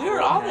black, we were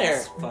all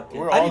there.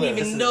 We're I all didn't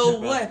there. even know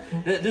what.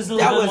 This is a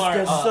That little was bit more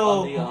just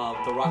so-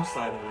 on the rock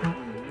side of it.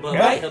 But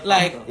Yeah. hip-hop,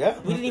 Like, though. Yeah.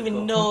 We didn't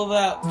even know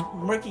about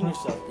murking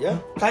yourself. Yeah.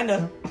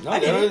 Kinda. No, I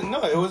there did. was,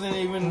 no, it wasn't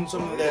even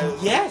something that.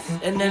 Yes,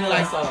 and then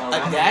like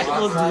a dad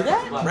will do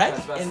that, right?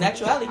 In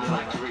actuality,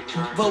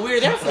 but we were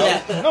there for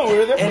that. No, we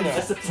were there for And that.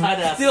 That's a tight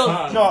ass Still-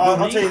 song. No, I'll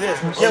tell you this.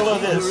 Yeah, look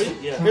this.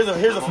 Yeah. Here's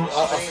a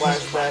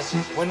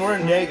flashback. When we're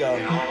in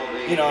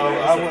Dago, you know,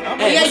 I'm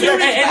Hey, Yeah, you're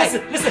hey,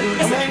 right. listen.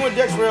 I'm hanging with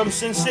Dex from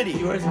Sin City,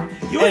 You were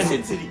And-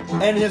 Sin City.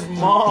 and his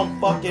mom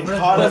fucking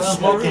caught us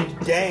smoking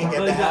dank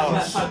at the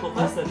house.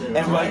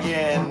 And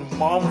fucking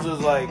moms was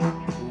like,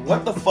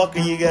 "What the fuck are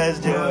you guys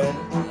doing?"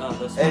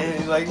 And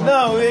he's like,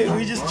 "No,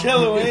 we just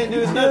chilling. We ain't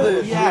doing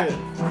nothing." Yeah.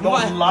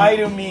 Don't lie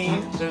to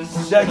me.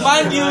 Dexter.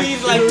 Mind you,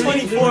 he's like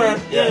 24.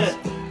 Yeah.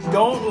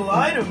 Don't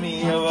lie to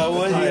me about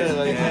what he is.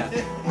 Like, Yeah.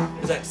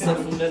 It's like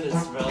 7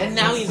 minutes, bro. And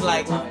now he's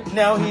like,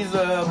 now he's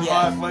a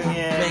Yeah. pot big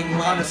fucking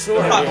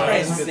connoisseur. pop Yeah.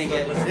 praise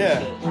nigga.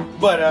 Yeah,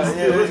 but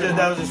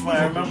that was just funny.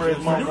 I remember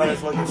his mom caught us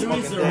fucking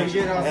smoking dank.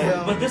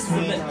 And But this is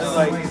the mix. it's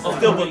like, Oh,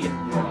 still booking.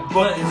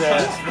 booked his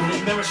ass.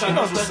 Remember She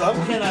knows what's up.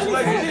 Can I She's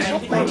like, "Hey,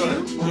 don't blame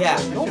me. Yeah.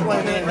 Don't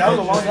blame me." That was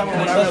a long time ago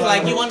when I It's was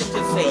like you wanted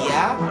to say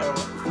yeah.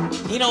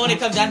 You know when it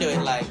comes down to it,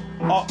 like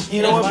Oh,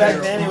 you know what? Back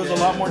then it was a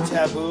lot more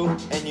taboo,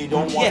 and you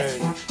don't want Yes.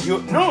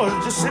 to. No,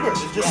 it's just cigarettes.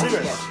 It's just Yes,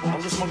 cigarettes. yes.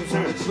 I'm just smoking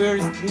cigarettes.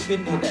 we've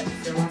been doing that.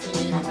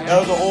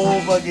 That was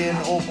an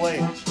old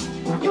plane.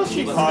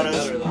 She caught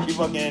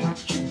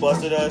us. She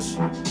busted us.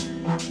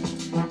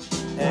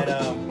 And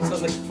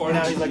Sounds like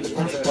now he's like the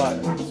punch spot.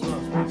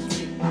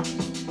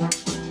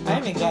 I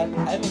haven't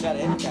got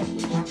any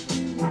package.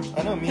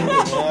 I know, me either,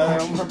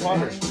 man. I'm her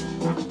Potter.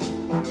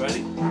 You ready?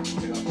 You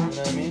know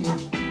what I mean?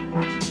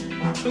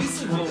 We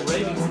used to go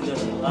ravings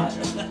together a lot.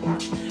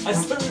 I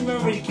still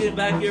remember when you came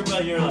back here, bro.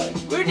 You're like,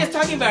 We were just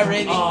talking about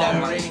raving. oh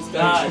that my raving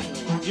god,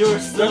 you were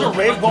still. There's a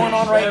rave going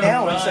on right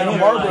now in Santa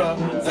Barbara.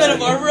 Santa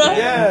Barbara?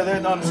 Yeah,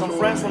 they're some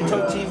friends from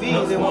Toke TV.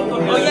 They want to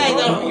be. Oh yeah, I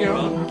know.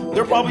 You're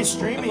They're probably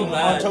streaming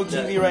on Toke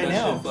TV right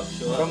now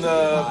from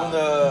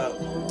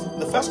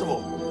the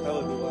festival. That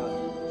would be wild.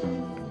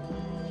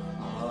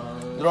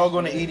 They're all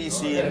going to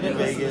EDC in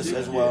Vegas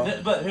as well.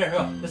 But here,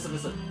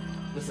 listen.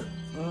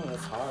 Oh,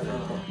 that's hard.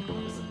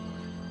 Listen.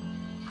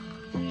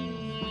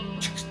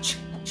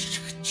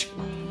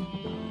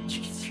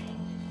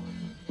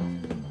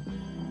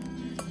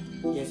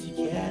 Yes, you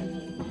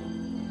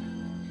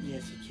can.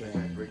 Yes, you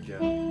can. Break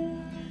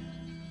down.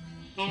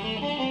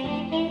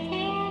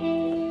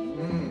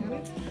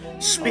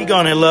 Speak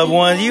on it, loved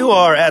ones. You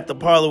are at the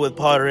parlor with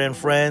Potter and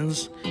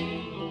friends.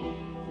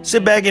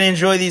 Sit back and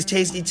enjoy these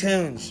tasty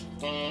tunes.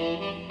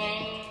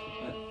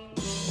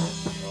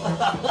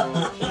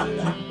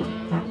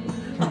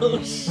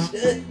 Oh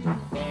shit!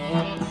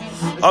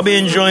 I'll be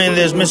enjoying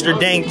this Mr.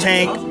 Dank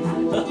Tank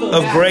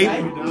of grape.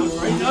 You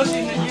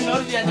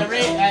noticed at the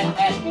rate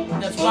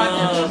at the spot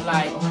that was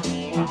like,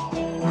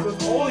 So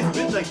it's always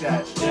been like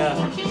that.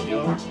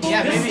 Yeah.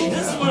 yeah, This maybe.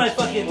 is when I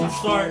fucking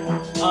start,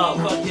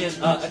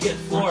 I get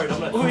floored. I'm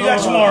like, Who you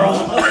got tomorrow?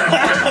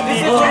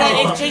 This is when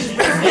I exchange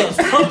bracelets.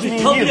 Help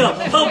me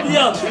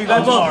up. Who you got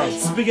tomorrow?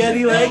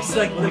 Spaghetti legs,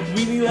 like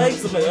weenie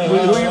legs. I'm like,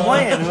 Who you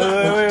playing?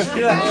 Where's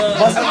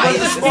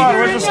the squad?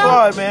 Where's the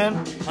squad,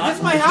 man?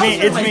 That's my house.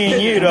 It's me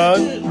and you, dog.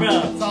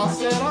 Bro, It's all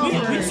set up.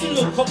 we used to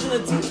go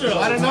coconut teaser.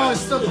 I don't know. It's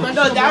still questionable.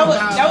 No, that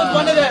was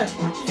one of the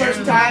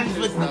first times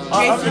with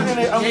I'm Jason.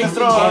 gonna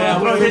throw. Oh, yeah,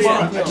 I'm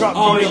gonna bro, drop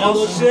Oh, yeah, all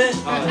those shit?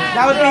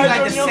 That would be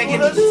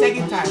like the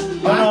second time.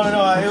 Oh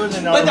no, it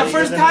wasn't. But the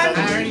first time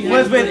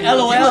was with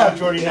LOL.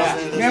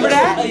 Remember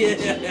that? Oh,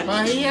 yeah.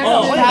 But he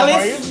Oh, hasn't been.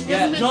 Palace?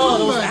 Yeah, no,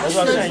 those That's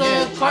what I'm saying,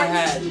 yeah. I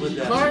had with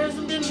that. Car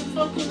hasn't been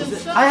fucking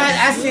himself. I had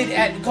acid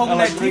at coconut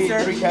Like three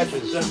teaser.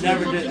 catches. I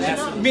never did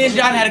acid. Me and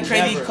John had a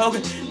crazy Never.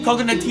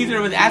 coconut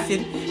teaser with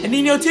acid, and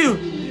Nino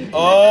too.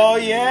 Oh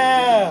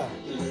yeah,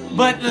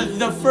 But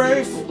the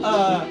first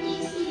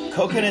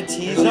coconut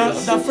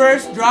teasers. the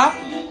first drop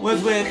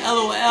was with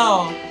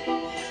LOL,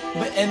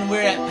 and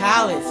we're at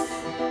Palace.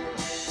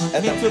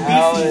 At the Mitsubishi's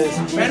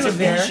Palace, friend was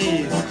there.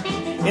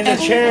 Mitsubishi's. In the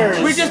chairs.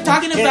 We're just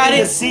talking about in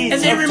it, the seats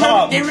and they up remember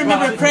top. they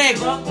remember Craig.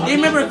 They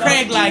remember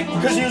Craig like,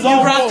 Because he was You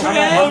all rock rolling. Craig?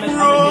 I'm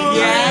rolling.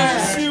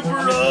 Yeah. Super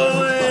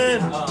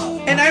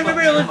rolling. and I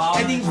remember it was,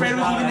 I think Fred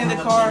was even in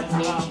the car.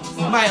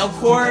 My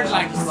Accord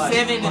like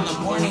 7 in the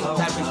morning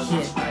type of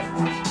shit.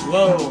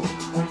 Whoa.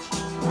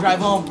 Drive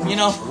home,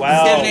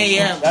 Wow. 7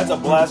 a.m. That's a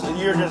blast.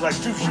 You're just like,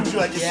 shoot,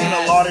 like you're seeing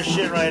a Yes. lot of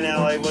shit right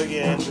now. Like, look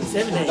at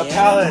 7 the a.m.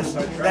 Palace.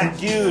 That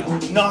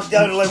dude knocked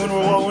out, like, when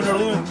we're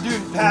leaving,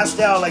 dude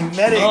passed out, like,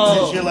 medics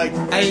and shit. Like,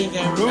 I ain't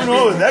gonna who remember.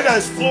 knows? That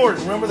guy's floored.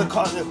 Remember the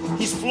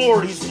he's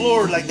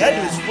floored. Like,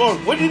 that dude's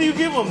floored. What did you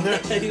give him?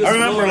 He was I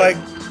remember, floored. like,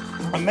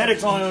 a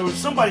medic's on it, or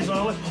somebody's on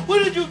it. Like,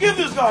 what did you give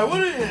this guy?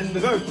 And the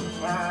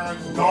guy's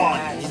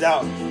gone. He's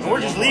out. And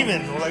we're just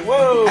leaving. We're like,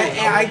 whoa.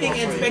 I think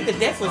Inspector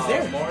Deck was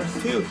there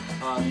too.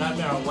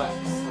 Nightmare on Wax.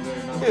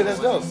 Dude, that's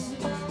dope.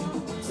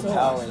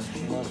 Palace.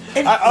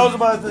 And- I was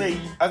about to say,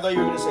 I thought you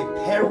were going to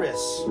say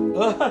Paris.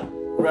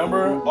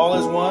 Remember All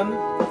Is One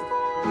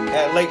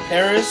at Lake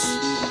Paris?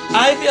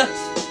 I feel.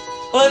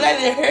 Was I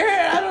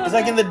there? I don't It's know.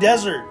 like in the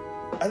desert.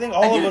 I think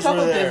all I of did a us were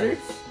couple there.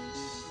 deserts.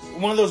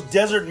 One of those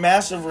desert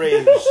massive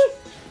raves.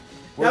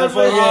 Where That the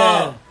was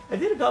fucking I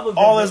did a couple.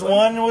 All deserts. As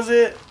One, was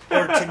it?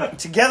 Or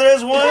Together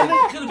as One?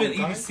 Could have been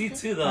EDC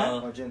too,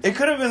 though. It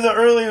could have been the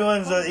early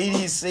ones of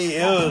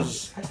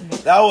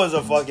EDC. That was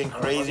a fucking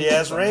crazy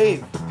ass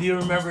rave. Do you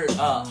remember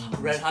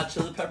Red Hot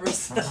Chili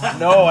Peppers?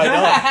 No, I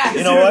don't.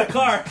 You know were in what? the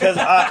car. Because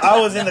I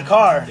was in the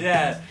car.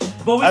 Yeah,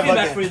 but we I came back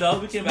fucking- free though.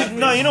 We came back free.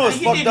 No, you know what's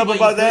You fucked did up what you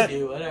about could that?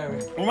 do, whatever.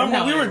 Remember,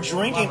 No, we were my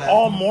drinking bad.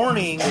 all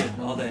morning,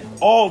 all day.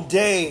 all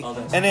day, All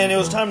day. and then it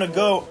was time to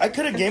go. I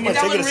could have gave my Is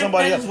that ticket when to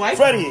somebody Rick else. met his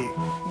wife? Freddie,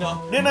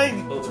 No. didn't I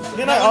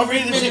That offer when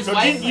you the Rick met ticket? his Or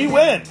wife? You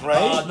went,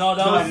 right? No,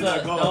 that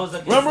was the.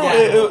 Remember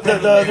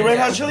yeah. the Red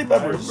Hot Chili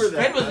Peppers?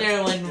 Fred was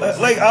there when.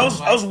 Like I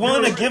was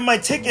willing to give my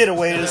ticket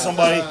away to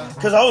somebody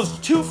because I was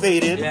too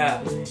faded.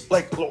 Yeah.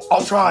 Like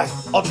I'll try.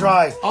 But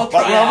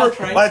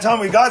remember, by the time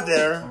we got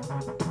there,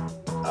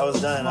 I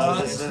was done.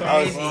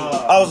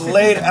 I was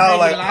laid out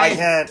like I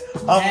can't.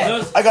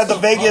 I got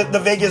the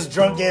Vegas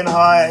drunken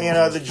high. The It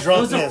was a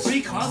drunkenness.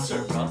 free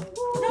concert, bro.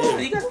 No,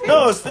 you got paid.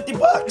 No, it was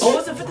 $50. Oh,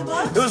 was it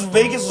 $50? It was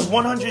Vegas'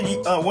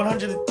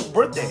 100th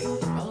birthday.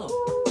 Oh,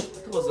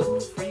 it was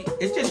a free.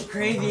 It's just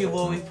crazy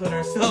what we put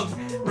ourselves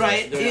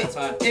right. During that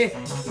time. A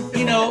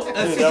Dude,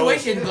 that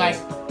situation like.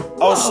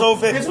 I was so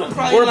fit. This was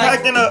probably We're like-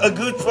 packed in a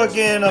good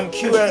fucking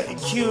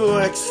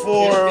QX4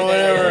 or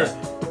whatever.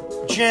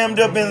 jammed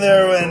up in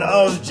there, and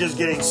I was just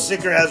getting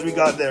sicker as we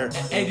got there.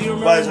 And do you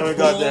remember By the time the we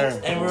got pool,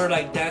 there. and we were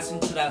like dancing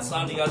to that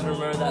song? Do you guys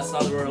remember that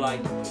song? We were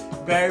like,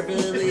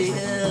 Beverly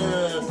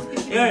Hills.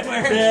 Yeah,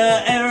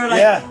 and we're like,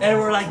 Yeah. and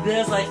we're like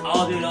this, like,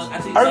 oh, dude. I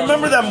think I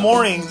remember that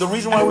morning. The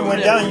reason why we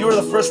went down, you were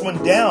the first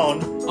one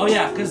down, Oh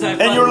yeah, because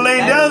and you were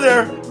laying down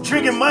there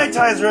drinking Mai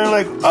Tais. We were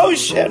like, oh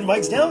shit,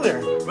 Mike's down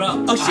there.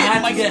 Bro, Oh, shit, I had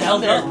to Mike's get down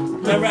held there. up.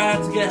 Remember, I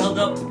had to get held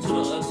up to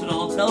the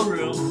hotel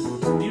room.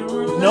 Do you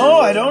remember that? No,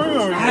 I don't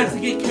remember. I had to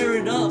get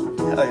carried up,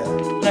 Hell yeah.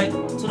 like,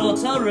 to the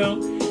hotel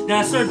room. Then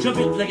I started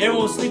jumping, like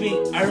everyone was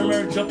sleeping. I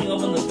remember jumping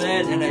up on the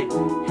bed and I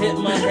hit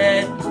my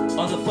head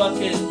on the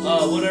fucking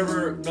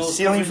whatever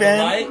Ceiling covering the fan?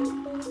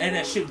 light, and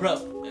that shit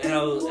broke. And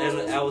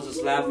I was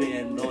just laughing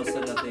and no one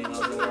said nothing. I was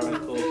like,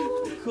 alright,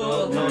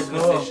 cool. No one's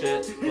gonna say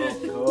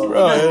shit. Cool.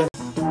 Bro.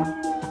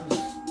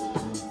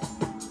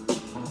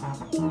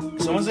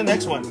 So when's the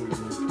next one?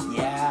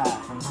 Yeah.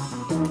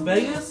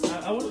 Vegas?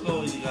 I want to go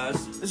with you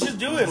guys. Let's just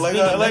do it. Like,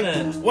 been a like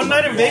minute. one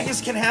night in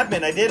Vegas can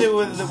happen. I did it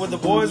with the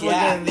boys.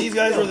 Yeah. And these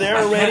guys were there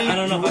I already.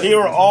 don't know if I- They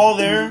were all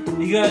there.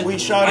 You guys, We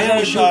shot I in, gotta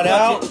we do shot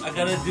out. I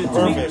gotta do tweak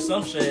or Perfect.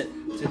 some shit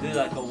to do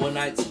like a one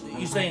night.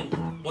 You saying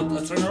what a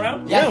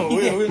turnaround? Yeah, Yeah, he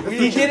we- did. we-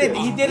 He did it.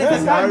 He did it Yeah,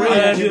 this time. I I really-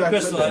 gotta do Yeah,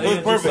 Crystal. I it was gotta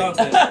do perfect.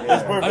 something. It was I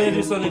gotta perfect.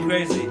 do something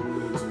crazy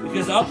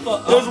because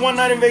It was one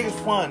night in Vegas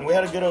fun. We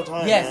had a good old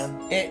time, Yes,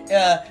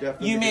 man.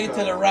 you made it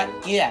to the right.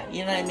 Yeah,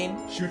 you know what I mean.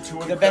 Shoot two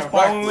in The best crowd.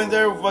 part. When we went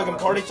there, fucking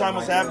party time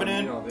was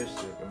happening. You know, this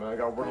shit. I mean, I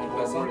got work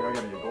tomorrow morning. I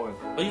gotta get going.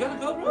 Oh, you gotta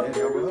go, Yeah, bro. I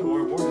got work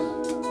tomorrow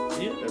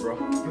morning. You? Hey, bro.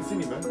 Come see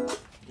me, man.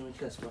 Give me a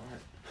kiss, bro.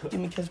 Give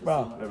me a kiss,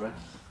 bro. Hey, man.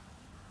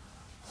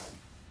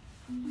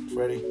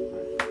 Freddie.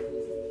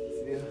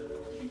 See ya.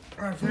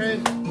 Alright,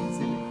 Fred. See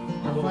me.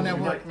 Have fun at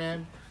work,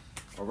 man.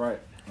 All right.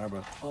 All right,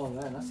 bro. Oh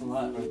man, that's a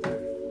lot right there.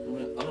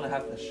 I'm gonna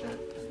have that shit.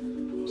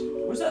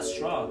 Where's that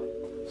straw?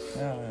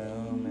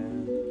 Oh,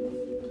 man.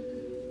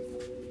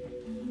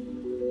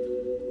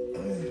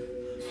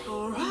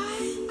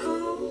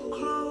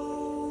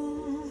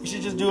 You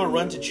should just do a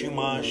run to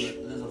Chumash.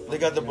 They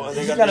got the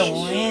they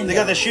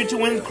got the shoot to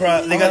win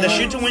crab. They got the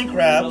shoot to win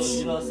crabs,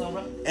 You know that song,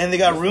 bro? and they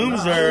got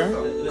rooms there.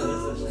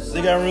 Listen.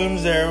 They got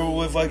rooms there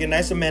with fucking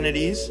nice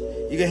amenities.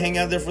 You can hang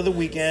out there for the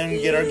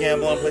weekend, get our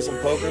gamble on, play some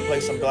poker, play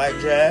some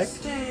blackjack.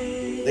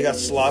 They got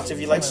slots if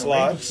you like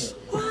slots.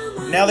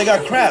 Now they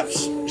got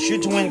craps,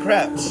 shoot to win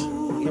craps.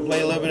 You can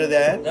play a little bit of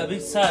that. That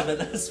big time,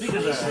 but the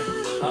speakers are.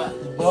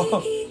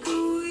 Oh.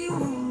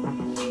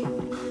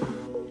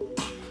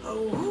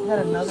 Got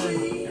another.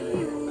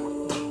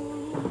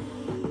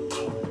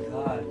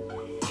 God.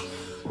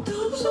 In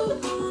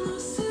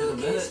a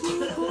minute.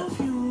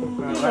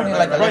 Only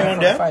like Right, one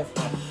down?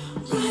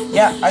 11:45.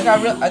 Yeah, I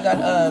got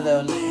the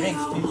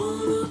rigs too.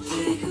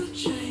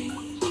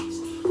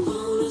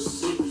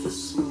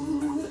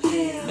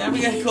 Now we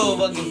gotta go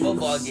fucking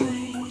football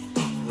game.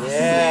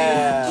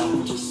 Yeah.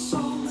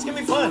 It's gonna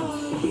be fun.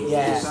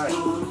 Yeah.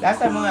 Last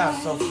time we went, I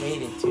was so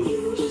faded too.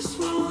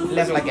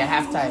 Left like at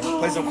halftime.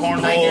 Play some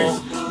cornhole.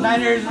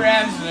 Niners,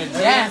 Rams, and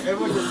yeah.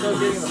 Everyone just still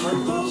getting the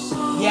first ball.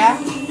 Yeah.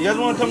 You guys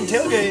want to come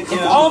tailgate?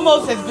 It's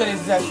almost as good as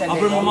San I'll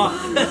bring my Diego.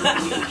 mom.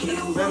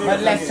 But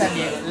less San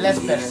Diego. Less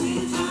better.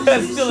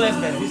 Still less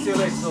better.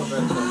 UCLA is still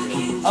better.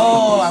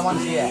 Oh, I want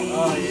to see that.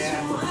 Oh,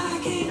 yeah.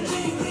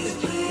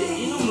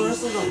 You know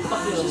Marissa's a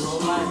fucking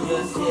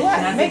alumni.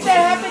 Yeah, make that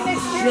happen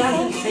next She year.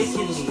 hasn't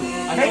taken me.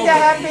 Make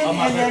that happen,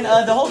 and then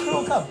the whole crew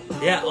will come.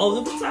 Yeah, oh,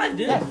 look inside,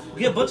 dude. Yeah.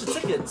 We get a bunch of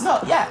tickets. No,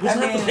 yeah. We just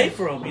have to pay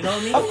for them, you know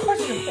what I mean? Of course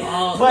you can.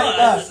 But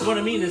But what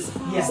I mean is,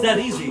 yeah. it's that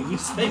easy. We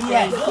just pay for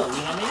Yeah. it and go, you know what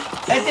I mean?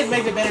 that just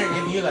makes it better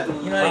if you like, you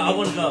know what I I mean?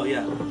 want to go,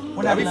 yeah.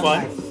 We're That'd be not fun.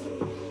 nice.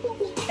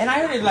 And I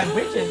heard it like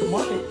Bridget,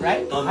 Morgan,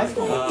 right? Oh High my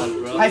school. God,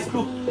 bro. High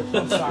school.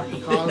 I'm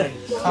sorry. College.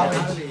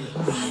 College.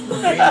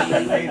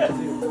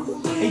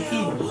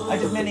 18. I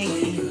just meant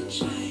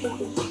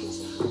 18.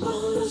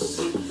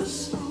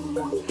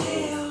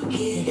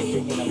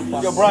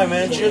 Yo, Brian,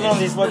 man, cheers on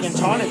these fucking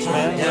tonics,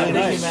 man. Yeah, Really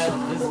thank you, nice.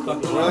 man. This is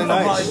fucking Really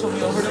nice. Took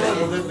me over to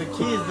that. The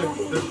key is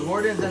the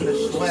Gordons and the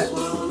Schweppes.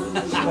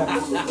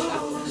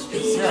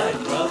 Yeah,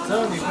 bro. I'm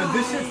telling you, but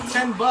this shit's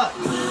 $10.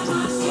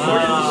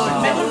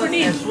 Wow. Make one for And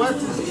Dean.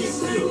 Schweppes is cheap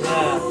too.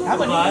 Yeah. How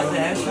about But you? the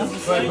hands up the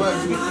But same.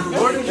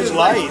 Gordon's It's is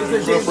light, Like, it's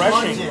it's a James Bond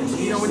refreshing. gin.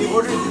 You know when he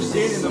orders the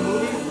gin in the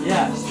movie,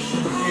 Yeah. it's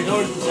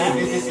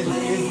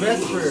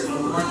Vesper.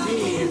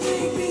 Martini is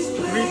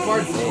 3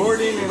 parts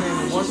Gordon and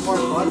then 1 part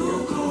vodka.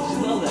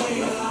 Smell that, bro.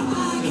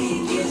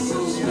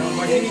 You know,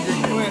 Martini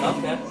drinking it.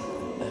 Okay.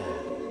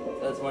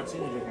 That's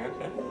martini drinker,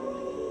 okay.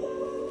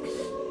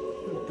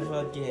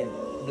 Fucking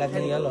black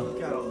and yellow.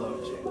 Gotta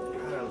love gin.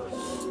 Gotta love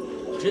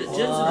gin. Gin's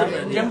a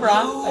different. Jim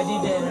Brown, I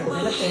did the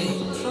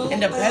Philippines. In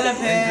the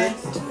Philippines.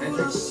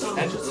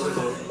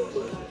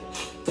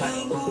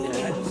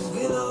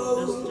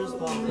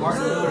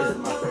 Martin Miller is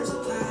my favorite.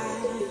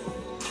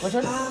 Which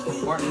one?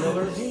 Martin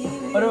Miller.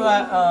 What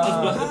about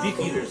The beef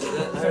eaters.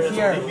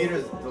 Saphir? Beef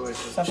eaters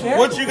delicious. Saphir?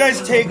 What's your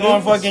guys' take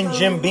on fucking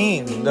Jim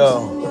Beam,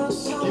 though?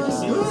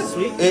 Sweet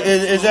Creek.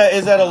 Is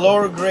that a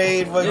lower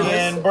grade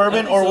fucking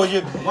bourbon, or would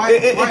you?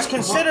 It's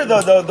considered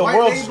the White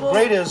world's Label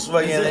greatest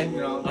fucking Is it? thing. You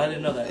know, I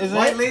didn't know that. Is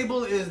White it?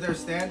 Label is their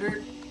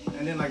standard,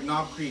 and then like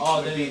Knob Creek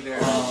Oh, would they be did. their.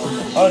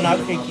 Oh, Knob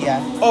Creek,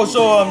 yeah. Oh,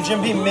 so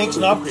Jim Beam makes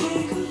Knob Creek.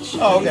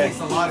 Oh, okay. Makes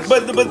a lot of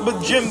But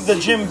the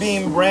Jim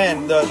Beam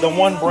brand, the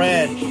one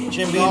brand,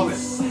 Jim Beam.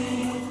 Flawless.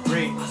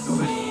 Great.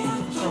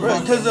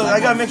 Because I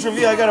got mixed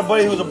review. I got a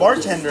buddy who's a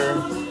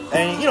bartender,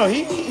 and you know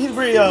he's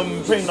pretty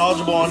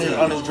knowledgeable on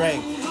his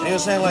drink. And he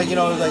was saying like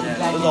like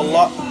there's a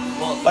lot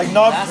like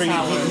Knob That's Creek.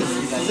 how it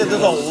is. He said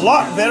there's a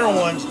lot better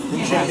ones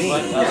than Jim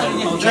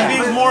Beam. Jim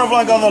Beam's more of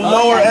like on the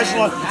lower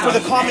echelon for the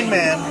common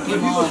man. When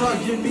people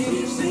talk Jim Beam,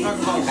 they talk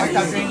about I White stopped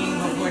Label. drinking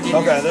before dinner.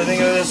 Okay, they're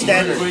thinking of the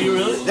standard. Were you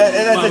really?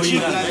 That's Why the were you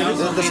cheap.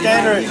 not- The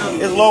standard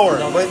is lower,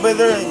 but they're.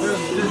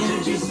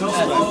 There's Jim Beam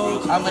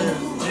Solo, I'm a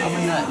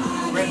nut.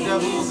 Red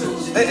Devils,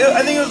 and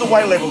I think it was the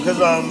white label because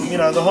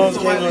the Holmes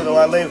came with the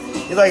white label.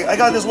 He's like, I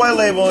got this white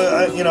label,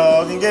 I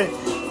can get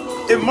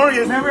it. It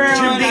market Remember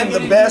Jim when I Beam the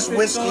did best Crisco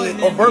whiskey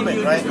and or then bourbon,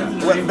 you right?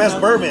 did What best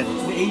bourbon?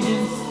 The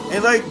Asians.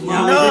 It's like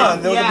Yeah,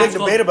 there was yeah, a big it's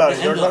debate about it.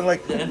 They were talking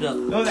like. The end up.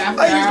 Those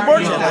after I used to hours,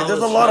 bartend. you know. Like, there's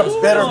a lot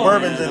of better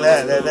bourbons than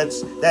that.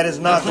 That is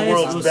not the place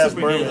world's was best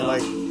super good, bourbon. though.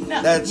 Like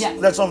No, that's yeah.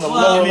 on the Well,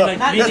 lower I mean, level. like,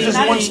 That's just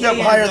maybe one not step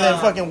as, higher than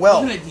fucking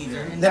well coconut teaser,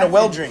 and than a that's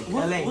well it. drink.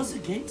 What, LA. was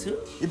it gay too?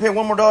 You pay $1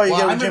 more, you Well, I get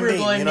a Jim remember Beam.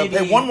 going You know, pay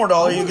maybe $1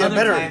 more, you get other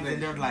better. times,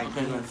 and they're like,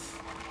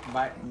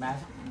 Okay, nice.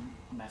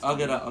 I'll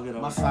get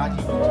up. Massage.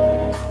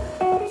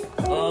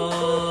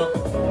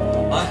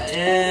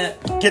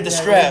 Get the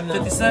strap.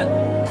 50 Cent.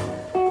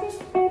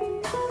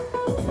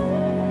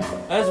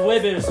 That's way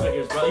better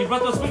speakers, bro. You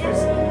brought those speakers?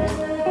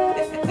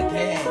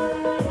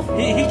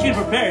 Dang. He came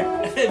prepared.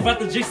 Brought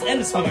the jigs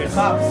and the speakers.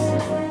 Cops.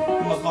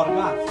 I'm gonna call the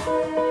cops.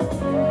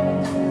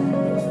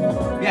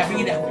 Yeah, bring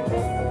it down.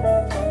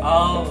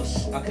 Oh,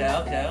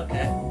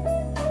 okay.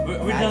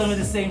 We're dealing with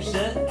the same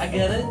shit. I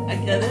get it.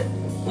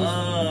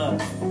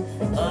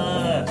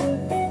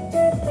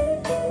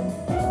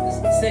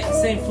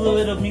 Same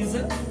fluid of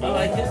music. I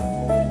like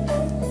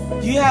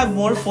it. Do you have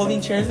more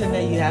folding chairs than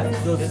that you have?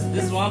 This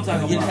is what I'm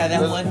talking You just about.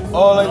 had that one?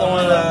 Oh, like the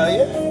one,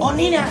 yeah. Oh,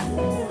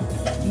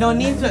 Nina! No,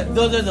 Nina,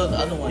 those are those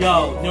other ones.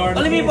 Yo, New Orleans.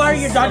 Oh, let me borrow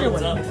your Dodger is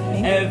one. so dope.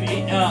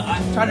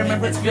 I'm Trying to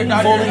remember. It's Your been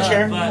Dodger folding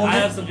chair? but I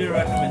have some good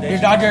recommendations.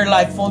 Your Dodger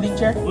like folding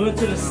chair? We went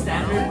to the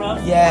Standard, bro.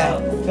 Yeah,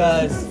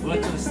 because We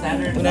went to the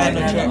Standard. we don't have no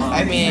chair.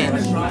 I mean,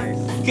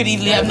 restaurant. you could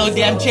easily have no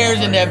damn chairs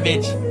in that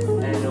bitch.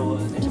 And it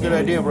was. It's a good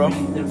idea, bro. I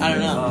don't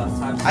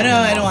know. I don't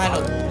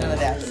have none of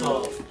that.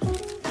 So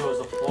there was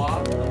a foie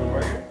of the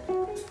burger.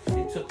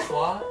 He took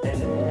foie and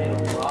he made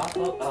a broth,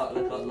 like a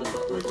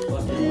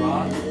fucking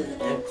broth,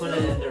 and put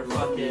it in their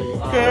fucking.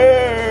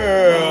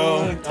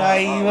 Girl. Ty,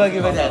 you want to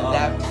give it that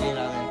damn shit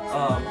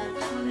on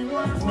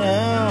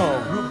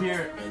No. root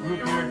beer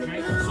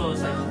drink. So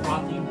it's like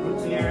frothy root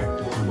beer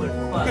with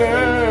fucking.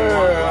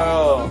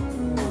 Girl.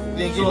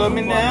 Think you love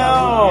me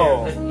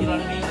now? Like, you know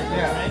what I mean? Like,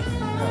 Yeah. right?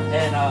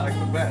 And like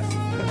the best.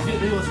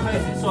 dude, it was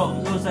crazy. So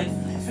it was like, I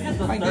forget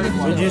the I third didn't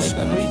one. want It was just-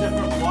 like 3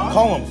 different foies.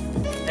 Call him.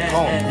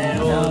 And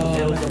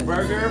it was a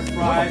burger,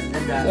 fries, and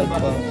that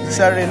fucking drink.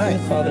 Saturday night.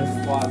 Father.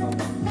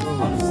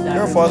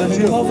 You're a father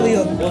too. Hopefully,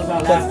 It was our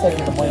let's last take it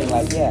in the morning,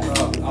 like, yeah.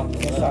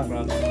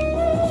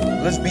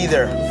 Let's be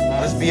there.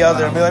 Let's be out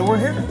there and be like, we're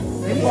here.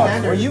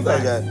 Where you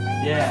guys at?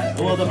 Yeah,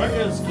 well, the burger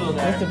is cool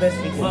there. That's the best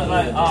we can But do.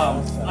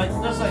 like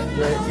there's like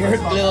Your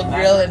little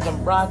grill and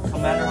some broth.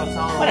 Commander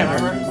Hotel or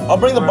Whatever. I'll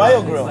bring the Where, bio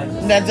like, grill.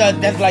 it's like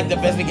That's like the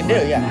best we can do,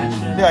 yeah.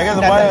 action. Yeah, I got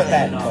the That's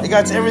bio. bad. It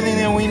got everything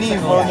that we need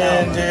for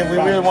then if we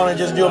really want to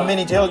just do a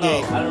mini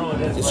tailgate. I don't know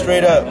what it is. Just but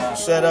straight it's up, like,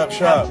 set up you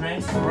shop. have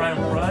drinks right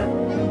in front,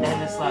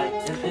 and it's like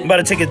I'm about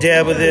to take a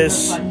dab of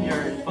It's this. like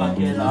your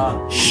fucking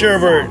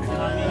Sherbert. You know what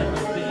I mean? Like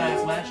those big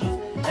ass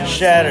mansions. Everyone's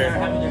Shatter. sitting there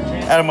having their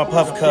drinks. Out of my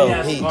puff Big coat.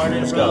 ass Heat. garden,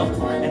 Let's bro,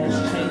 go. And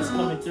there's chains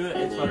coming through it.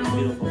 It's fucking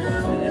beautiful.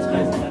 It's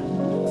crazy, man.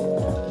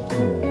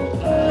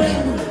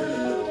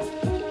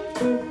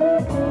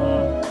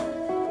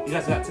 You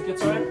guys got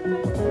tickets already?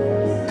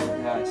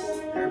 Nice.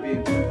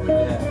 Airbnb.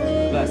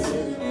 Yeah. Bless.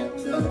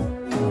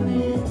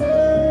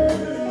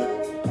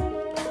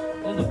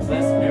 One of the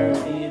best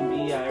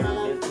Airbnb I ever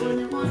been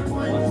to was the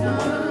one in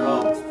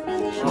Rome.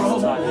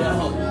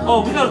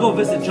 Oh, we gotta go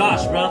visit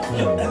Josh, bro.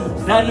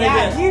 That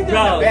yeah, he's nigga,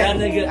 bro, the best.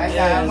 that nigga, I'm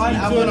yeah, on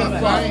he's a fucking,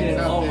 plane,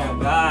 oh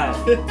my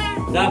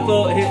god. That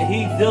fool,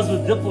 he deals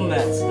with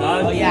diplomats,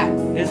 dog. Oh, yeah.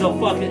 He's a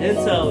fucking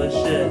intel and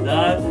shit,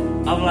 dog.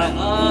 I'm like,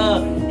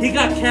 he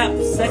got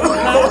capped second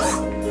class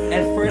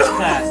and first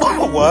class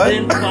What?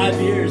 within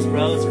 5 years,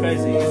 bro. It's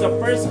crazy. He's a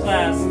first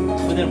class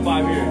within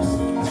 5 years.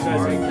 It's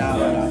crazy.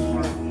 Yeah.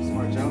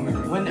 Smart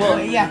gentleman. When Well-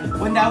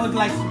 when that was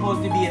like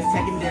supposed to be a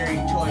secondary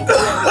choice.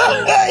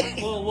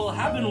 Well, what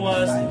happened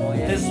was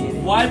his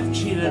wife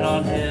cheated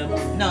on him,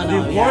 No,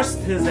 divorced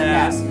his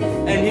ass,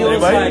 and he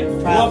was Anybody?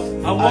 like, "What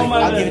am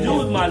I I'll give gonna it do to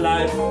with my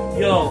life?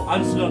 Yo,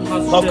 I'm just gonna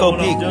concentrate Puffco on what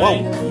I'm Peak, doing,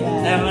 whoa.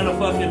 and I'm gonna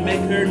fucking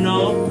make her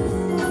know,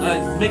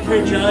 make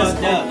her jealous,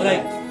 fucked up. and,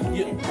 like,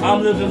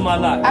 I'm living my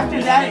life." After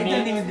You know that, what I it mean?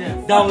 doesn't even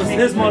do. That was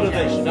his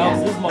motivation. That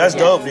was his motivation. That's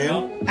dope, you dude.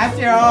 know?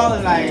 After all,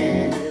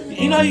 like,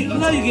 You know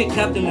you get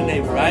capped in the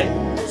Navy,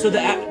 right? So the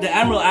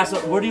admiral asked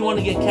us, where do you want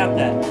to get capped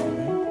at?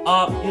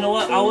 You know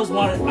what?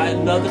 I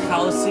love the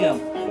Coliseum.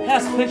 He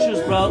has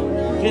pictures, bro,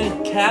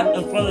 getting capped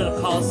in front of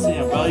the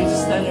Coliseum, bro. He's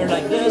just standing there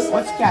like this.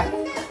 What's cap?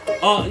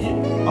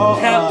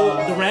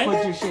 Cap the rank.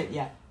 Put your shit,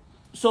 yeah.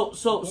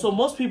 So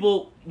most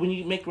people, when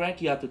you make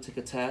rank, you have to take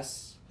a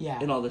test. Yeah.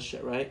 And all this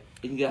shit, right?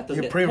 And you have to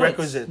Your get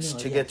prerequisites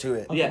points. to get to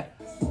it. Okay. Yeah.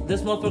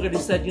 This motherfucker, they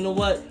said, you know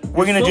what?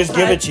 We're gonna You're just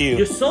give it to you.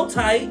 You're so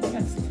tight,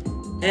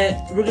 and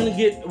we're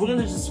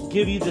gonna just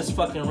give you this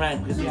fucking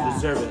rank because you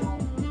deserve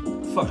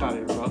it. Fuck out of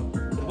here, bro.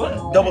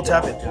 What? Double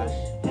tap it.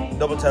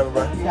 Double tap it,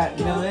 bro.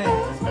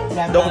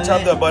 Double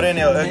tap the button,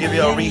 it'll give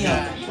you a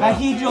reheat. Like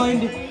he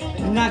joined,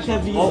 not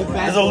because he was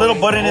bad. There's a little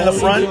button in the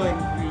front.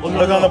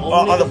 Look on the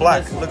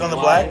black. Look on the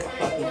black.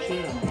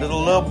 There's a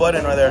little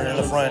button right there in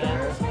the front.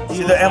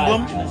 See the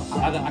emblem?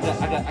 I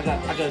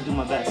gotta do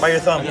my best. By your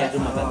thumb. I gotta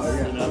do my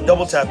best. You know?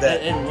 Double tap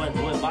that. And when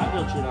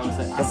vibrate cheated on, I was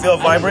like, You feel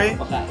it vibrate?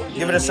 Okay.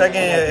 Give it a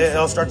second,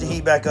 it'll start to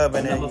heat back up,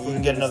 and then you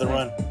can get another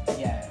run.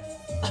 Yes.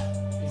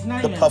 It's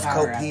not The even Puffco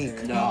power Peak.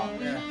 after.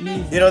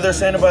 No. You know they're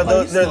saying about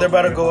those, they're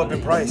about to go up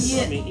in price.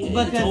 Yeah,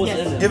 but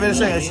yes. Give it a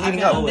second, it's I heating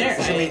got up. there,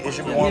 It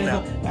should be warm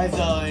now.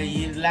 So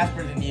you last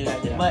person you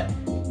like, but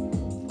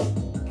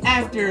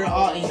after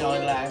all, you know,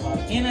 like,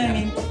 you know what I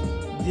mean?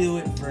 Do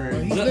it for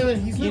He's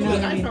living you know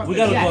what I mean? We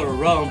gotta go to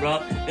Rome, bro.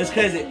 It's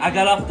crazy. I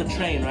got off the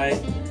train, right?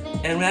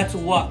 And we had to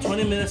walk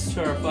 20 minutes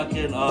to our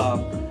fucking,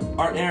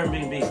 our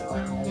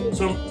Airbnb.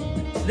 So,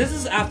 this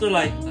is after,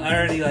 like,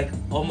 already, like,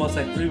 almost,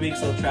 like, 3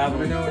 weeks of Let me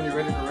traveling. know when you're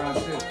ready for round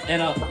 2.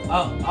 And,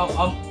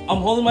 I'm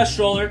holding my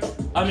stroller.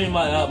 I mean,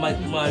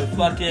 my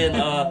fucking,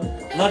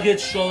 luggage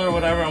stroller or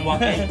whatever. I'm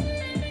walking.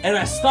 And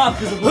I stopped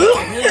because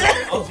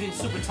I was getting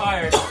super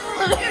tired.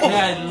 And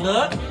I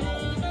looked.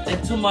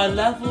 And to my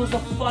left was the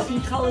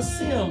fucking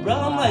Coliseum, bro.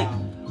 I'm like,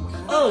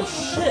 oh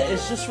shit,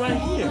 it's just right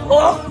here.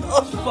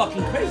 It's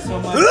fucking crazy. So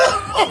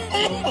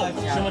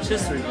much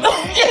history, bro.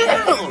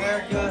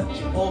 America,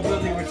 whole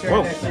building, we're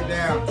tearing that shit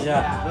down.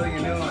 Yeah. Building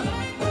a new one.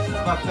 It's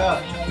fucked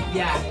up.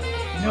 Yeah.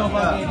 No Fucked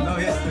up. fucking No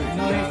history.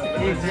 no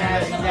history.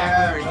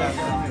 Exactly.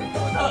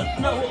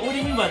 No, what do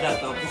you mean by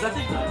that though? Because I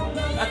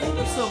think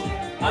there's some.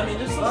 I mean,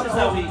 there's some things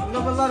that we.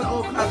 No, but a lot of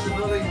old classic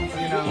buildings,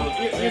 you know.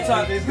 You're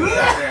talking. They still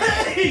out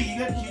there. You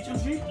got YouTube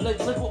street? Like,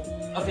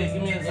 okay,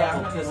 give me an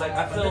example. Because like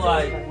I feel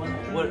like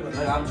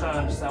I'm trying to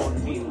understand what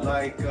you mean.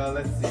 Like,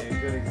 let's see, a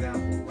good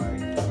example.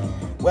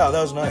 Like, Wow,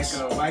 that was nice.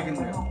 like a wagon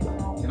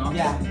wheel. You know?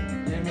 Yeah.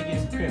 They're making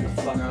it crib.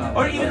 Fuck that.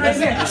 Or even right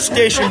there.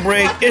 Station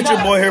break. It's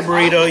your boy here,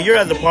 Burrito. You're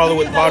at the parlor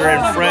with Potter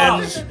and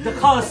friends. The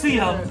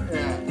Coliseum.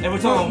 And we're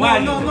talking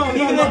wagon.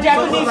 Even the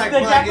Japanese- Like, the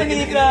like,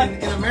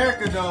 Japanese, in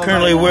America, though.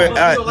 Currently, like, we're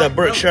at like, the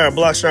Berkshire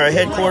Blockstar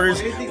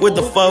headquarters with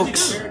the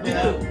folks.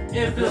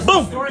 If there's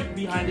Boom. story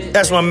behind it.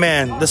 That's my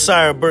man, the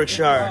sire of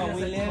Berkshire.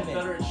 We live it.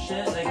 Confederate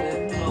shit, like,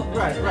 you know,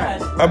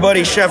 Right. Our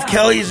buddy Chef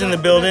Kelly's in the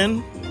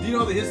building. Do you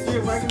know the history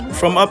of wagon wheel?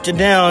 From up to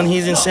down,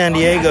 he's in San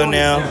Diego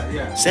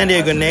now. San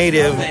Diego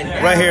native,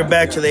 right here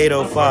back to the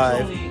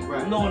 805.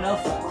 No one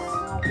else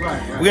has.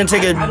 Right. We're gonna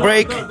take a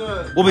break.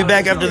 We'll be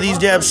back after these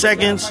dab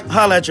seconds.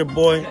 Holla at your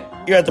boy.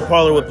 You're at the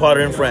parlor with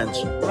Potter and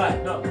friends.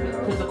 Right, no,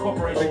 because the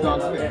corporation Big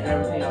dog and Smith.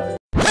 everything else.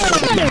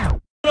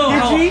 You know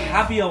how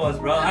happy I was,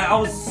 bro. I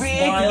was We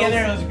ate smiles.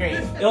 together, it was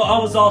great. Yo, I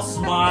was all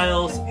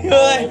smiles.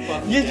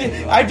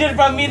 I did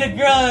from me to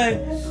girl.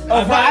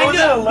 Oh, but I was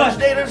knew, it a lunch but,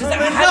 date or I something?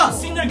 haven't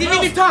seen their didn't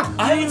girls. even talk. I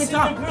haven't Didn't even seen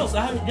talk. their girls.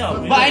 I haven't.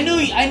 No, but I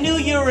knew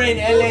you were in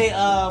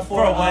LA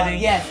For a wedding.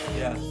 Yes.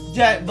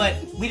 Yeah. But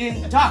we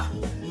didn't talk.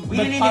 We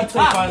didn't even Ponte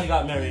talk. finally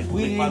got married.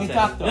 We Big didn't even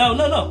Ponte. talk,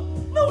 though.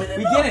 No, we didn't.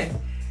 We know.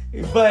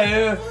 didn't.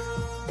 But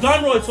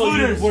Don Roy told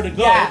you where to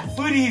go. Yeah,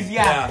 foodies.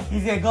 Yeah. Yeah. He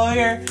said go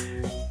here.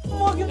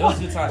 It was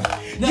a good time.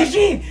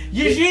 Eugene.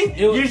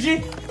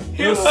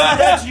 It was-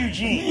 That's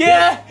Eugene.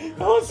 Yeah. That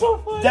was so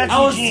funny. That's I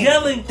was Eugene.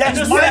 yelling. That's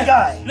There's- my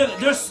guy. Look,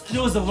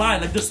 there was a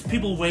line. Like there's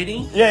people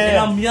waiting. Yeah, And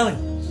yeah. I'm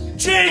yelling,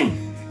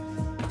 Gene,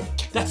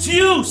 that's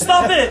you.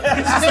 Stop it.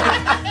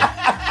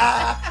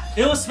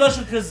 It was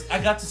special because I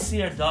got to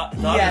see our daughters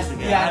Yes,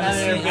 again. yeah, I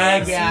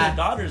hadn't seen yeah. their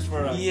daughters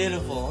for a.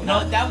 Beautiful.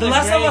 No, that the was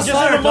last time I great. saw Just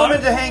her had a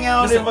moment daughter- to hang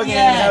out Listen, and fucking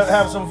yes.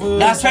 have some food.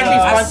 Last time,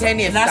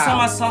 spontaneous last time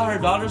I style. saw her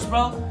daughters,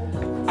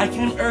 bro, I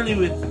came early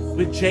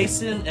with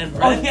Jason and Oh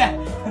Brett, yeah.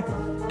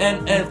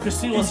 and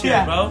Christine was here,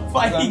 Yeah. bro.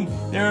 Fighting.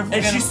 They were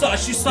And she saw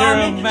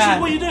They're me. She's mad.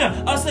 what you doing?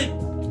 I was like,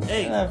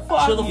 hey,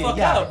 fuck chill the you, fuck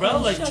yeah. out, bro.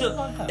 Like, Shut chill. the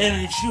fuck up.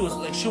 And she was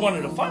like, she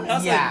wanted to fight me. I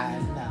was like, Yeah.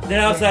 No. then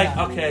I was like,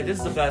 Yeah. okay, this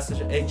is the best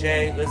decision. Hey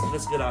Jay,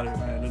 let's get out of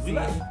here, man. We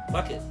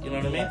fuck it, you know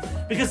what I mean?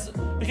 Because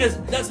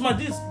that's my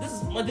dude's. This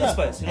is my dude's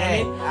place. You know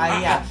Hey, what I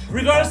mean? yeah.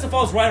 Regardless if I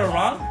was right or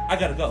wrong, I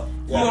gotta go.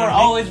 You are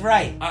always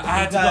right. I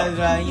had to because,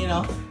 go. you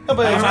know. No,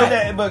 but it's I'm good out.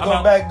 that, but I'm going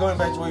out.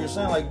 back to what you're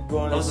saying, like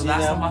going That to was the see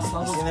last them, time I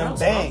saw those see them girls,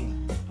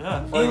 bang.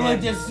 Yeah. It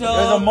was just so.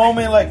 There's a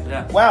moment like,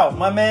 Yeah. wow,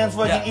 my man's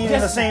fucking Yeah. eating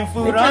the same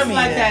food just I'm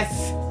like eating.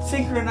 that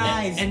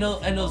synchronized. And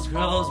those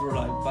girls were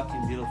like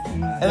fucking beautiful.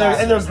 Man.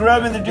 And they're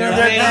grubbing, they're doing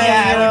their thing,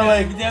 Yeah, you know,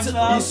 with like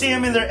themselves. you see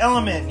them in their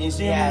element. You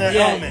see them in their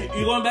Yeah, element.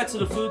 you're going back to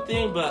the food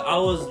thing, but I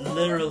was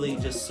literally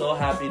just so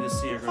happy to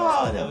see her.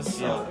 Oh, that was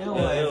so.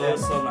 Yeah. It It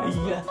was so nice.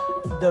 Yeah,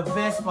 the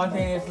best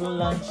spontaneous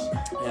lunch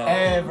Yeah.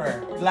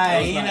 ever.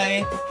 Like, you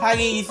nice. know, how can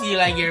you see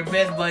like your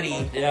best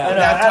buddy?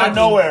 Yeah. Out of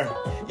nowhere.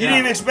 You Yeah. didn't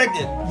even expect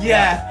it.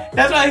 Yeah,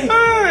 that's why.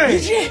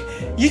 Hey!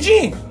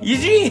 Eugene.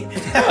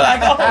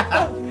 Like,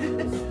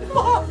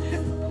 oh,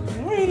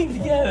 we're eating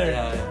together.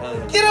 Yeah, hell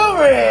yeah. Get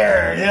over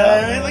here. You know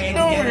what I mean? Like,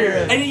 get over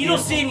here. And you don't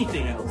see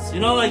anything else. You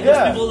know, like Yeah.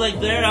 there's people like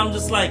there. I'm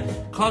just like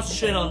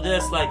concentrate on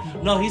this. Like,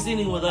 no, he's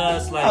eating with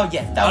us. Like, Oh,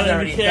 yeah, that I was don't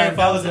already- even care that- if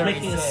that I was was already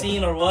making a said.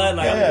 scene or what.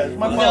 Like, Yeah, it's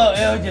my No, fault.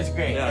 it was just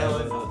great. Yeah. It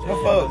was My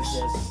folks.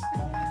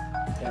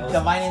 just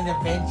divine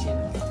intervention.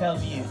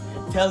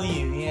 Tell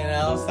you, you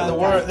know. The sometimes-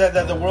 world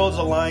that the world's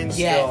aligned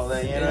Yes. still.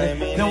 That, you know what I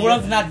mean? The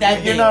world's not that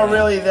You're big. not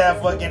really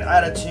that fucking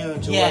out of tune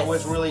to Yes.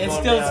 what's really It's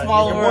going still down.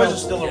 small Your world. boys are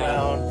still Yeah.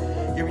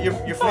 around. Your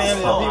family,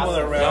 the so people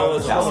that are That around.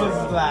 was That awesome.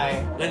 was like.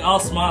 like all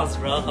smiles,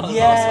 bro. All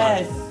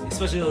Yes. smiles.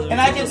 Especially those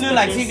And I those just knew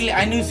like pictures. secretly,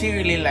 I knew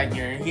secretly like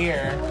you're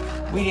here.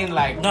 We didn't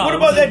like. No. What it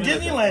about that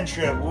wasn't really- Disneyland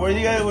trip? Where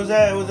you guys was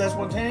that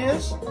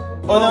spontaneous?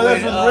 Oh no,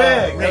 that was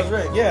Rick. That was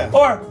Rick. Yeah.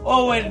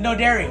 Oh wait, no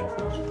dairy.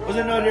 Was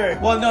it no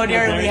Derek? Well, no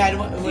dairy. dairy? We had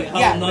We call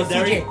yeah it no with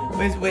dairy?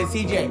 CJ with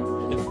CJ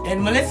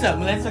and Melissa.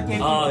 Melissa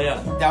came. Oh yeah.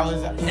 That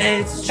was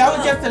It's that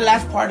was true. just the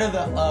last part of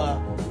the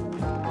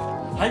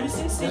Have you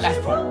seen the CJ?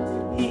 last part.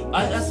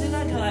 I see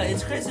that guy.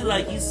 It's crazy.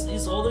 Like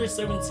he's older,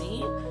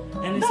 17,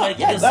 and it's No, like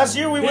yeah, just- last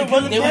year we went they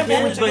fucking were camping,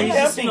 we kids, took but him he's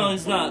just, you camping. know,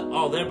 he's not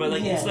all there. But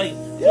like Yeah. it's like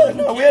Yeah,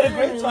 no, we had a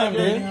great time, Like,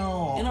 dude.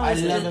 You know, I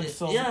it's- love him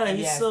so. Yeah, he's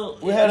yes. so.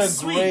 We had a he's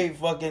sweet. great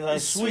fucking like,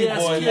 He's sweet sweet-ass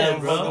boy, kid, man.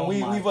 bro. Fucking,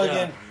 we Oh my fucking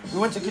God. we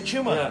went to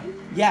Kachuma. Yeah.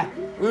 Yeah.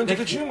 We went to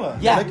Kachuma.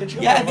 Yeah. Like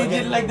Kachuma. Yeah, they fucking-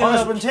 did, like, the- on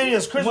a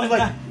spontaneous. Chris was What-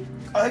 like,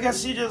 I got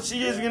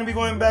CJ's gonna be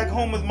going back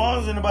home with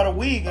Mons in about a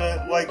week.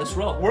 Like, Let's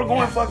roll. we're going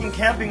Yeah. fucking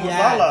camping with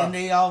Yeah, Lala. and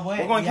they all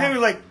went. We're going yeah.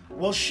 camping. Like,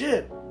 well,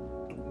 shit.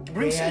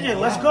 Bring Yeah, CJ.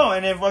 Let's yeah. go.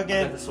 And then I got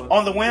fucking this one.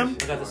 on the whim,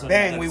 I got this one. I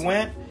bang, got we this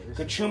went.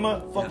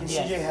 Kachuma, fucking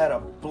Yes. CJ had a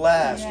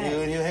blast, Yes.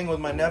 dude. He was hanging with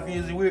my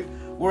nephews.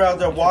 We're out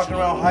there walking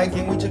around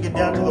hiking. We took it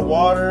down to the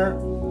water.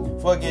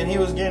 Fucking, he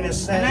was getting his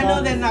sand And I know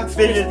on, that knocks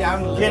fidget, fish down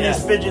a little. getting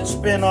his fidget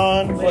spin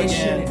on. But it Fucking,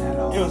 shouldn't at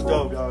all. it was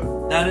dope,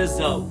 dog. That is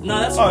dope. No,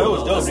 that's Oh, cool, it was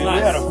though. dope, That's dude. nice.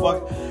 We had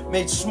a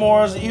made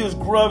s'mores. He was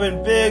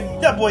grubbing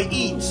big. That boy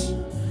eats.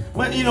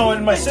 But you know,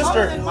 and my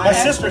sister than my my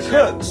ass, sister for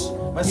sure. cooks.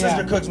 My Yeah.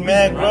 sister cooks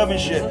mad grub and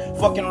shit.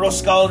 Fucking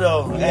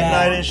Roscaldo Yeah. at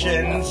night and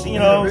shit. And you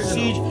know,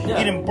 Siege Yeah.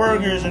 eating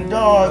burgers and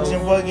dogs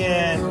and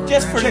fucking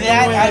Just for chicken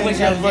that, I wings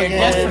wish I was and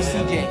there. Just for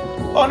fucking- CJ.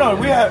 Oh no,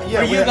 we have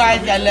For you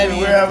guys, I love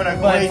you. We're having a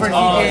But great for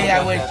time. CJ,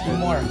 I wish you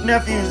more.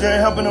 Nephews, they're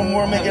helping them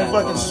more, making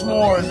fucking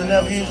s'mores. The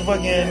nephews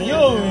fucking,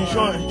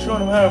 showing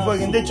them how to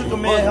fucking, they took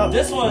them in. Well,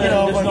 this one, you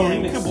know, there's no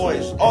fucking remix. good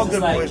boys. It's All just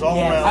good like- boys, all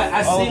yeah. around.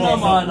 I all seen of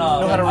them on.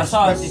 know how to I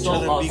saw respect each Soul,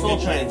 other, be Soul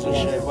good Train kids and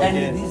shit. and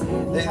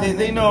Fucking,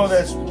 they know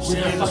that CJ's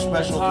a fucking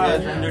special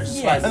tired, kid. and they're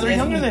just Yes. And they're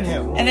younger than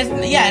him. And it's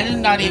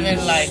not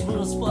even like.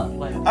 Smooth as fuck.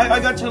 Like, I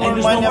got to learn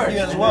there's my no nephew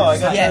words. as well. I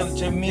got Yes.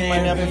 to meet my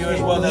They're nephew good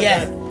as well. kids.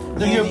 Yes.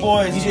 They're good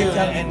boys You too. did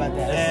tell me about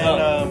that.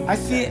 And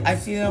I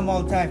see them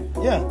all the time.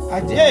 yeah, I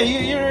did. yeah,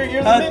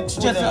 you're the mix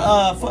with Just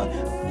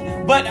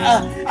them. but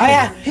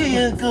Here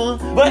you go.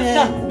 but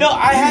no,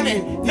 I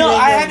haven't. No,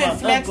 I haven't my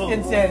flexed uncle.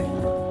 and said.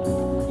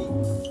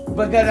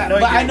 Because No,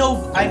 but I you-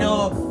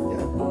 know.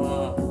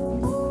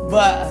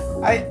 But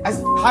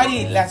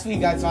Heidi last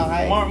week I saw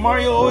Heidi.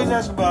 Mario always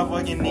asks about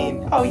fucking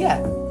need. Oh yeah,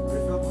 dude,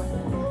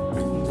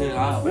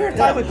 we were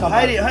talking with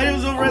Heidi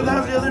was over at the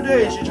house the other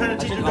day. She's trying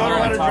to teach her daughter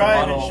how to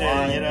drive and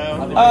shit, you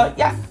know?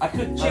 Yeah, I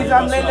could. she's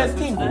on Layla's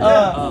team. My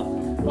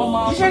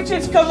mom. You should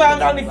just come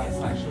out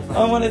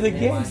on one of the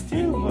games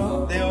too,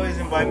 bro. They always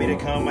invite me to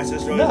come. My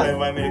sister always No.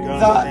 invite me to come.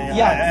 So, So,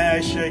 yeah.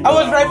 I should. I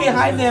was right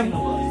behind them.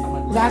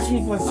 Last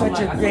week was such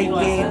a great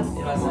game.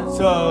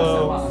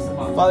 So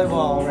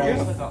volleyball, right?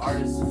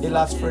 They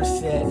lost first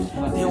set.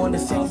 They won the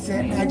second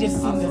set. And I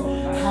just seen the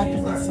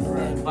happiness in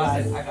them,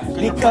 like,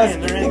 because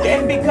they've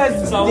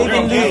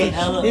been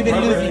losing. They've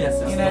been losing.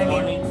 You know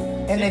what I mean?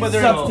 And it But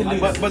they're, sucks to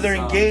lose. but they're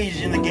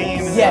engaged in the game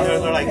and Yes. they're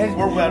like, And-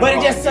 we're better but it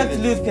off just to do sucks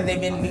to this. lose because they've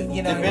been,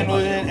 you know. They've been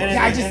losing and,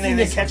 I just and seen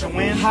they this catch a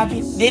win.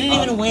 happy. They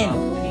didn't even win.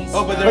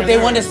 Oh, but But they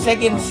won the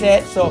second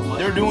set, so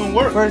They're doing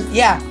work. first,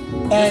 yeah,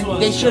 and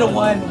they should have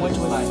won, which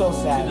was so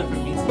sad.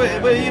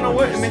 But you know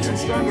what? It makes them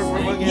stronger for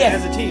fucking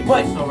Yes, as a team.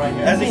 but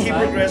As they keep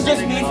progressing,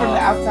 just they me can- from the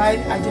outside,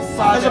 I just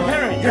saw As a them-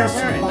 parent, you're a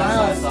their parent.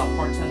 smiles.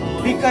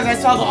 Because I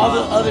saw the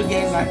other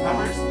games, like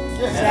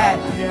sad.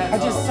 I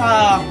just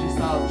saw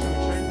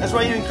That's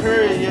why you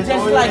encourage. You just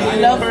always like gotta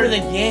love for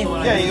encourage- the game.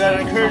 Yeah, you gotta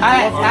encourage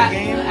love for the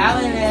game.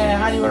 Alan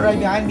and Heidi were right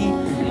behind me.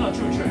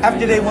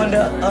 After they won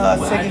the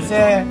second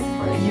set,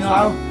 you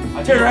know,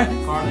 I turned around,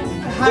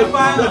 high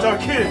five. That's our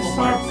kids.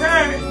 For our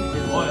parents.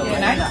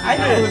 And I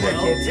know who their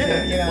kids,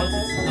 Yeah. you know.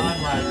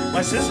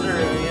 My sister,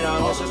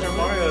 my sister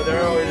Mario,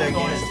 they're always at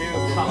games too.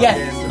 Yes,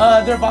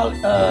 they're about old.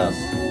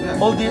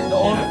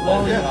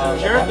 Yeah,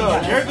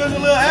 Jericho's a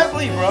little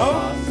athlete,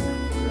 bro.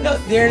 No,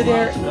 they're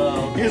there.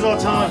 Here's all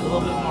A time.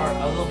 little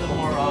bit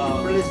more.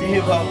 We're listening to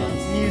hip hop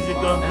music,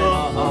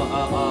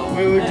 Uncle.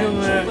 We were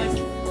doing it.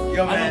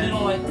 Yo, I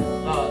know they man.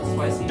 don't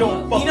like spicy.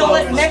 Don't but fuck You know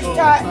what? up. Next Let's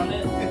time,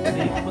 they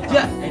put yeah,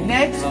 that-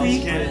 next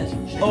week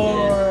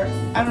or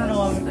I don't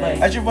know.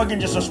 I should fucking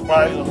just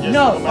subscribe them. Just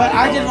No, no but matter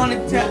I what. just want to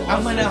tell.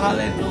 I'm gonna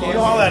holler at You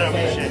holler at him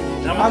and shit.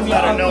 And I'm I'm gonna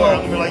let your him know. I'm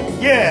uncle. gonna be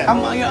like, yeah. I'm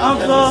your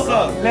uncle. What's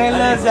up?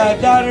 Layla's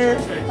daughter.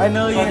 I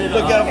know you.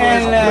 Look out for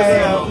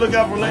And look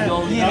out for Len. you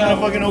I'm know,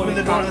 gonna fucking open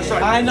the door on the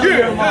side. I know Yeah,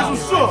 your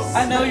that's mom. what's up.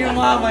 I know your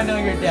mom. I know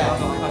your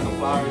dad.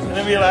 And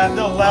then be like,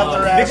 they'll laugh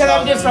their ass Because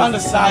off. I'm just on the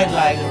side,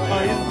 like,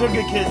 They're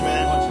good kids,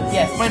 man.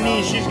 yes. My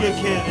niece, she's a good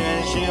kid,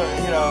 man. She,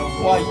 you know.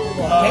 Well,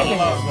 Caitlin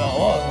is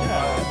well.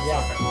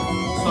 Yeah.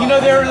 You know,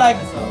 they were like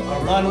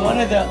on one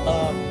of the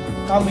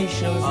comedy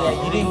shows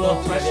that you didn't go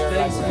to. They were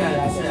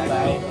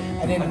like,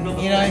 I didn't,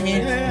 you know what I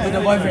mean, with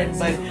the boyfriend.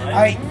 But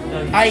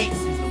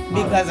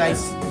because I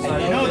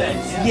know that.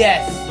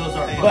 Yes.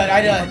 But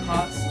I don't.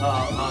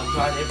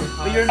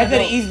 But you're an I could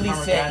adult. easily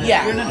say,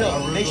 yeah. You're an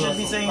adult. They should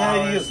be saying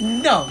hi to you.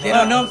 No, they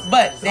don't know,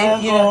 but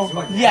they, you know,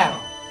 yeah.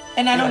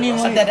 And I don't even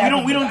want that.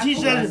 We don't teach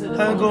that.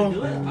 Uncle.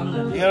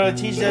 You gotta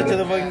teach that to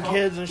the fucking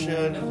kids and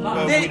shit.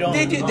 But we don't.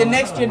 They do. The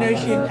next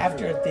generation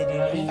after us, they do.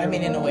 I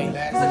mean, in a way,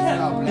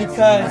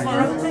 because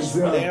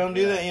They don't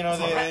do that. You know,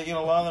 you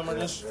know, a lot of them are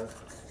just.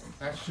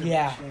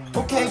 yeah.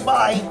 Okay,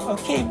 bye.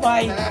 Okay,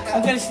 bye.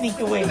 I'm gonna sneak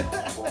away.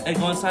 Hey,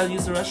 go inside and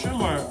use the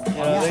restroom or You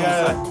know, they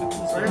gotta.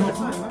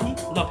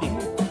 no people?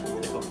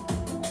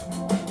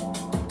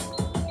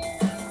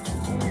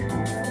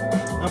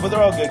 No, but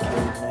they're all good kids,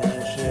 man.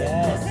 And shit.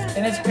 Yes.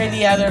 And it's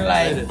crazy how they're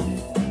like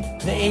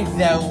the age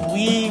that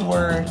we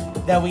were,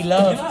 that we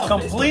loved.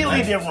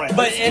 Completely different.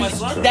 But it's,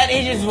 that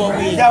age is what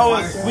we that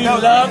was we that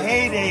was love, the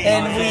heyday.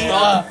 and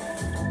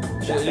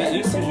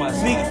You see my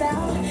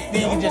we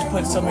can just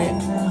put some in.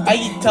 I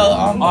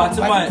tell to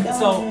my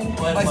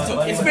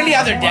it's really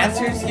other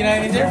dancers, you know what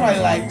I mean? They're probably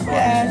like,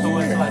 yeah,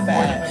 we're the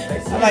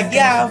best. I'm like,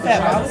 yeah, I'm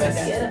fat, but I'm the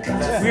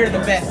best. We're the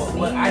best.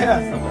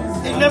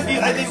 Hey, nephew,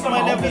 I think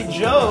my nephew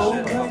Joe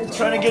is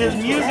trying to get his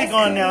music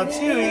on now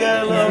too. He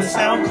got a little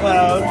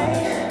SoundCloud.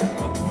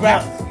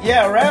 Rap.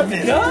 Yeah,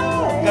 rapping. No.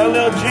 Got a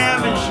little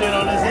jam and shit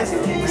on his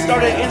Instagram. He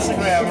started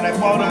Instagram and I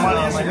followed him on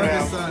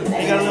Instagram.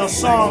 He got a little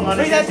song on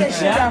his Bring that shit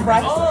Instagram. down,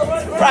 Bryce.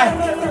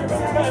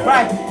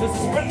 Bryce. This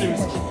is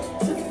sprinters.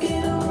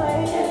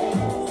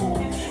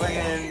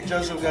 Fucking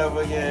Joseph got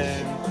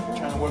fucking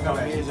trying to work on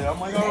music. I'm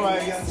like,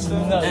 alright, you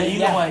understand? No, And you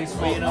know why he's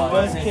But you know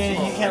what, kid?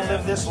 You can't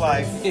live this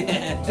life.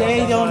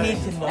 They don't need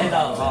to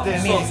know. I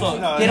mean,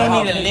 They don't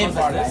need to live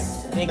our life.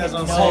 They That's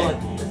can what I'm know.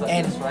 saying.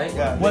 And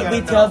Yeah, what they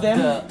we gotta tell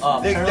know. them,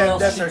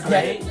 That's their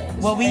great.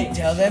 what we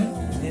tell them,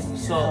 this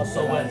So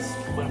when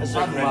we're That's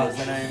talking their about greatest,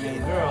 you know what I mean?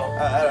 girl,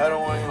 I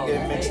don't want you to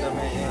get mixed up in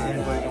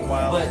fucking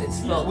wild. but it's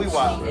spelled We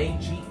wild.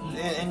 T-A-G-E.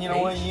 And you know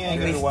what? You ain't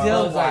we gonna be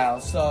still wild.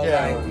 wild. So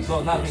Yeah. like, So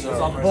not me, so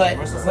I'm but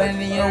versus when in I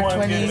don't your want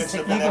to get 20s, mixed you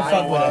up in can that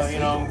fuck with wild, us. you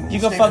know. You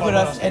can Stay fuck with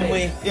focused. us, and we.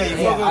 Yeah, you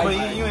yeah, fuck with,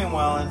 but you ain't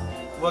wildin'.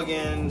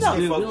 Fucking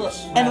stay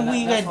focused. And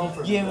we could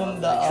give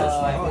them the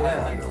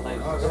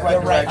right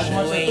right direction.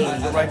 way,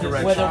 The right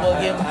direction. whether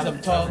we'll give them some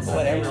talk or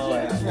whatever.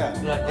 But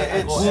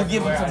Yeah. we'll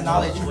give them some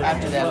knowledge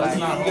after that. Like, You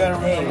gotta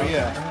remember,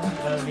 yeah.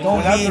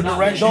 Without the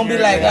direction, don't be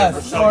you're like there for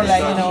us, some or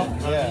like stuff.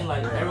 Yeah.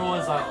 Like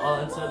everyone's like all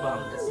into it, but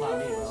it's not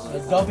me,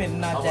 bro. dope is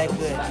not that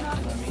good.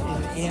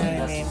 You know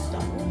what I mean?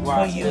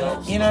 For you,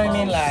 you know what I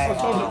mean? Like,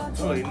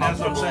 Totally. That's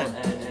what I'm saying.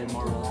 And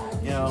more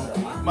relaxed. You know,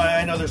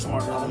 I know they're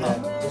smarter than that.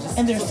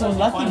 and they're so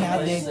lucky now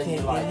this is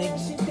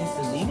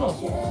illegal.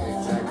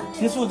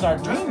 This was our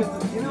dream,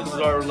 This is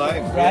our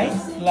life, right?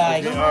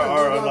 Like,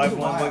 our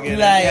lifelong fucking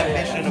Like,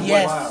 definition of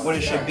yes. what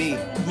it should be.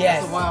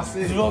 yes,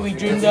 this is what we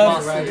dreamed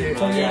of. 20 years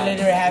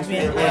later, it happened.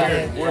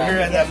 And We're here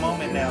at that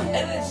moment now.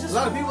 A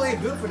lot of people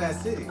ain't built for that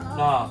city.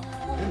 Nah,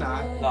 They're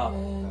not. nah.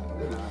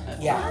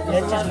 yeah,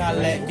 let's just not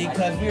let,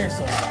 because we're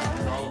so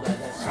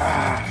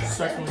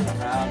Circling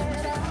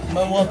around.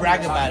 but we'll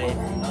brag about it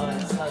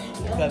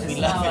because we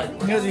love it.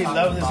 Because we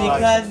love this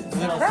life. Because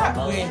we're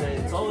proud.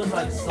 It's always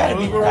like Gotta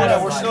be We're, proud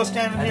of we're still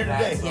standing here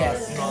today.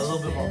 Yes. You know, a little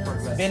bit more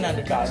progressive. Been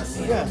underdogs.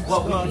 Yeah,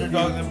 still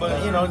underdogs,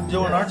 but you know,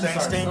 doing our thing,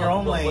 stay in your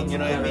own lane. You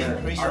know what I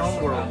mean? Create your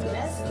own world.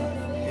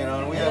 You know,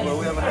 and we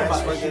have a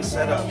nice fucking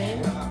setup.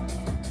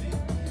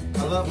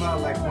 I love how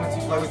like once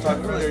you Like we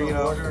talked earlier, you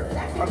know,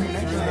 our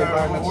connections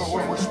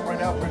are we're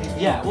spread out pretty.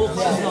 Yeah,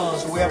 well,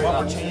 So we have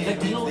opportunity to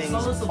do things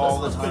all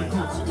the time.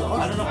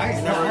 I don't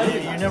know.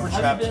 You're never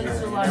trapped here.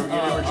 You're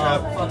never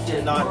trapped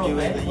to not do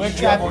anything. We're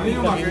trapped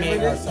because we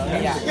made ourselves.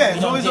 Yeah, Yeah, We it's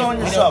don't always give- on we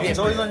don't yourself. give. It's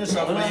always on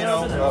yourself. But you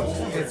know,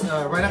 it's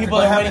right after People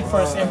are waiting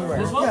for us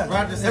everywhere.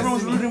 yeah,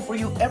 everyone's rooting for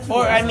you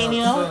everywhere. Or, I mean,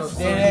 you know,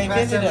 they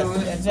visit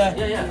us.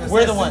 It's,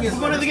 we're the ones. We're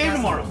going to the game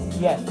tomorrow.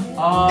 Yes.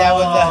 Oh, That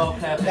was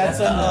okay. that's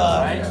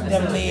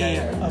definitely.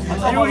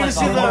 And we're gonna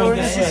see we're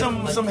gonna see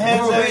some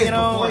heads that, you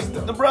know, like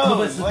the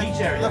bros, like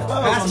the folks.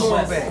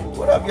 Basketball bay.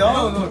 What up,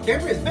 y'all? No,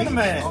 Denver is Been a beach.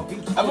 minute. Oh, beach.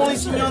 I've only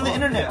seen you on the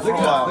internet for a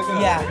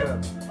while.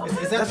 Yeah.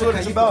 That's what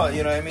it's about,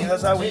 you know what I mean?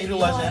 That's how we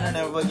utilize the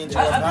internet fucking to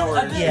our power.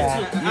 Yeah.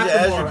 Use it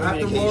as your After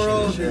communication.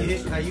 Moro, and shit. you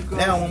hit Ayuko.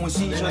 Now, when we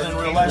see each other in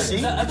real life, see,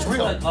 it's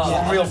real.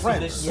 Real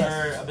friends.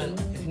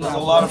 There's a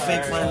lot of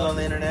fake friends on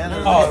the internet.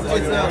 There's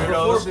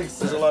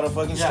there's a lot of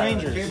fucking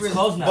strangers.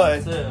 But,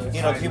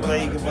 you know, people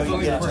that you can fucking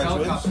get in touch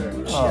with.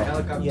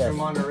 Helicopter yes. from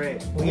Monterey.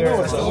 We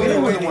know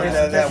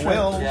that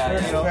will.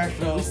 Yeah, You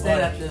know. we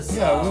stayed at this.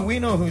 Yeah, we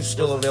know who's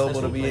still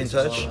available to be in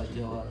touch.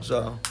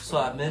 So, So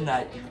at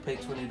midnight, you can pay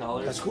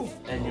 $20. That's cool.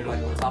 And you're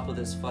like on top of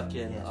this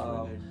fucking,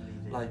 not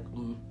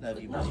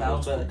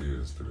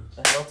mountain,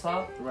 but a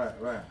hilltop.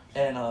 Right.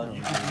 And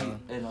you can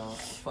be in a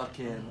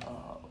fucking,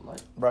 like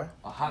right?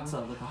 a hot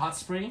tub, like a hot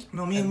spring.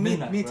 No, me at and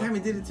midnight, bro. Tammy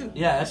did it too.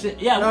 Yeah, that shit.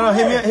 Yeah. No,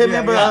 hit me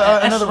up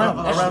another round.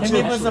 Around Hit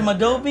me two. with some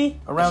Adobe.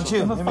 Around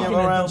two. Hit me up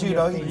around two,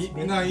 doggy.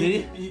 You know,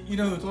 you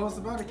know who told us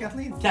about it?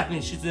 Kathleen.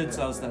 Kathleen, she did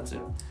tell us that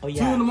too. Oh 2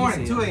 yeah. in the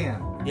morning, easy. 2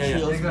 a.m. Yeah.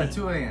 They got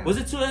 2 a.m. Was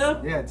it 2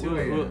 a.m.? Yeah, 2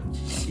 a.m.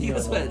 You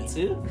guys went at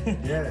 2?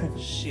 Yeah.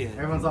 Shit.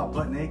 Everyone's all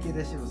butt naked.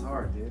 That shit was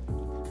hard, dude.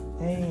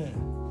 Hey.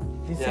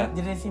 Yeah.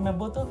 Did they see my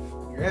boto?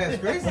 Yeah,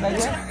 it's crazy. Was I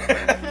there?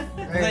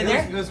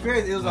 Hey, it was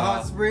crazy. It was a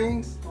hot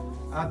springs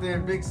out there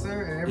in Big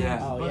Sur, and everyone's Yeah.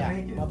 Oh butt yeah.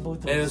 naked. My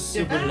boto. It was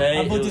super late.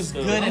 My It boot was is so-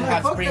 good I'm in like,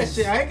 hot fuck that springs.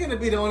 shit. I ain't gonna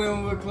be the only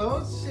one with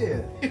clothes.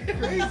 Shit.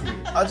 Crazy. I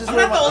just I'm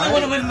wear not the only my-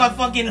 one with my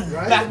fucking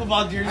Right? basketball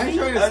I ain't jersey.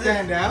 trying to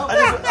stand out. I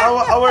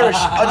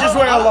just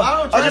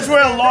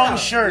wear a long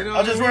shirt. You know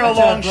I just what wear I a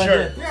mean? long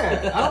shirt.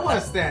 Yeah, I don't want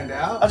to stand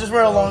out. I just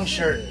wear a long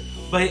shirt.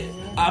 But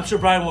I'm sure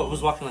Brian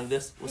was walking like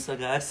this. What's up,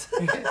 guys?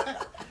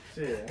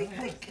 Shit.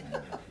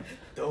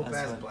 Dope That's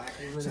ass fine. black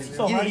women.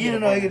 So hard to You get didn't a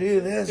know I boner. could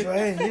do this,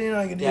 right? You didn't know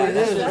I could do Yeah,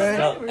 this,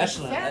 right?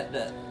 Echelon.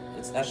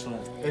 It's Echelon.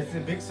 It's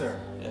in Big Sur.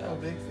 Yeah. Oh,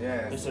 Big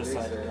Yeah, Big it's Sur Big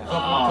side, Sur. yeah.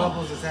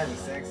 Couples just having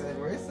sex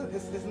everywhere. It's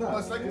nuts. Oh,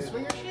 it's like a dude.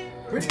 swinger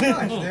shit? Pretty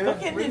much, dude. Don't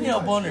get Pretty Neil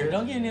much, boner. dude.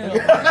 Don't get Neil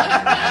boner.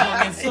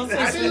 Fucking so I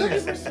didn't look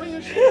serious. for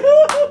swinger shit.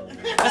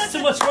 That's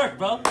too much work,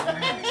 bro.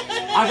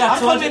 I got I'm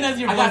 200. coming as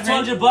your I got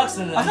boyfriend. $200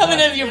 in it. I'm coming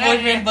as your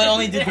boyfriend, but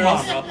only do Come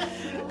girls. on, bro.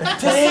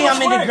 Today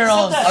I'm into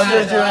girls. I'm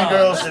just doing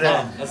girls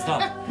today. That's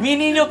not. Me and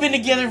Nino been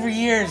together for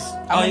years.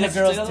 Oh, I'm you into guys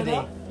girls together today.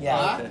 now?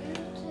 Yeah. Okay.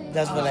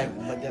 That's what I.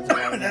 But that's what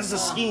I. That's the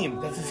scheme.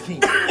 That's his key.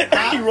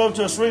 You rolled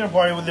to a swinger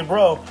party with your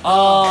bro.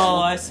 Oh,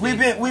 I see. We've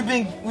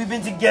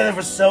been together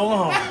for so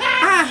long.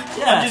 I'm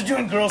Yeah. just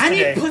doing girls I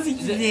today. need pussy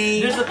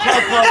today. There's a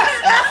club called.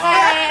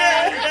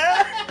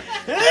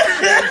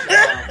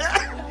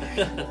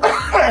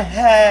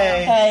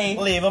 Hey,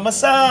 leave a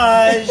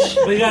massage.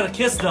 But you gotta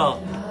kiss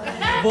though.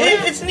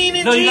 It's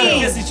Nina No, you gotta G.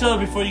 kiss each other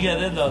before you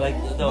get in though. Like,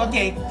 no.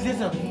 Okay,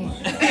 listen.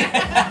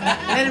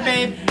 Later,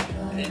 babe.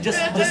 Just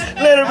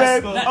Later,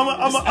 babe. That- I'm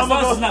as long gonna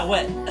as it's go. not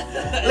wet.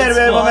 Later,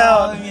 babe. I'm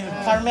out.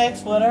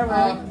 Carmex,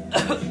 whatever. We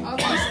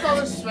just call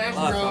it Smash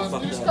Bros.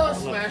 We just call it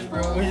Smash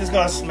Bros. We just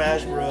got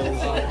Smash Bros.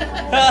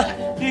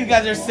 These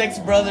guys are 6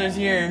 brothers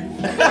here.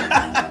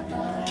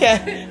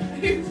 Can't.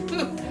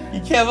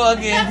 You can't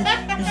fucking.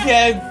 You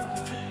can't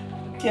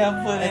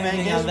put Hey man,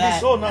 anything games on will be that.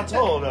 sold, not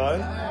told, dog.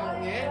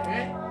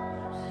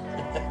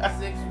 Yeah, right?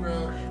 6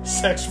 Bros.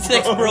 Sex Bros.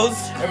 6 bros.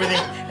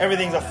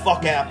 Everything's a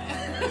fuck app.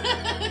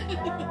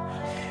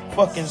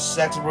 Fucking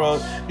Sex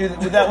Bros. Dude,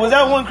 was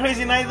that one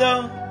crazy night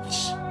though?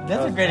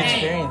 That's a great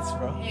experience,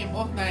 bro. Hey,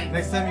 both nights.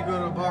 Next time you go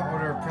to a bar,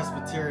 order a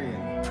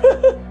Presbyterian.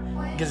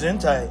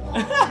 Gesundheit.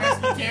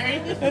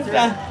 Presbyterian?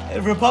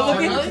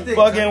 Republican? What you think?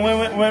 Fucking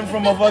went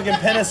from a fucking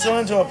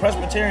penicillin to a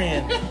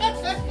Presbyterian.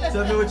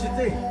 Tell me what you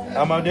think.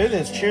 I'm gonna do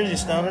this. Cheers, you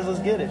stoners. Let's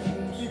get it.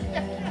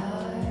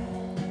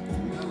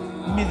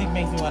 Music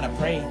makes me want to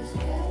pray.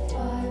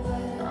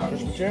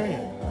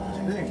 Presbyterian.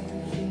 What you think?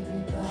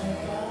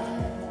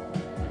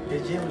 Hey,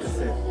 Jim just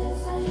said.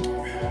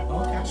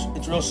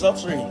 It's real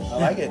sultry. I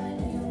like it. I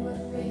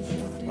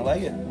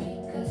like it.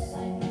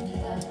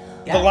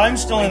 The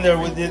lime's still in there.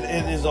 With it,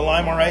 is the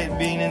lime alright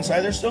being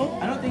inside there still?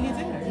 I don't think it's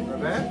in there.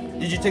 Not bad?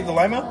 Did you take the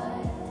lime out?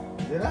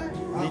 Did I?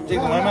 Did you take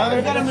the lime out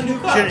I got him a new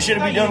cup. Should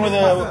it be done with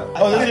a?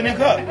 Oh, there's a new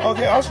cup.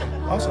 Okay,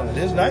 awesome. It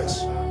is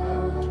nice.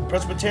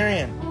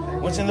 Presbyterian.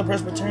 What's in the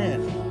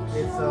Presbyterian?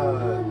 It's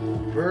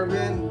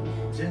bourbon,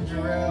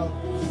 ginger ale,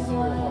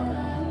 soda water.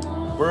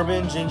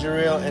 Bourbon, ginger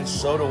ale, and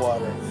soda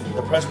water.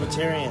 The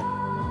Presbyterian.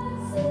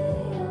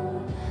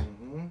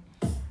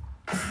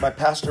 By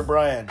Pastor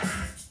Brian.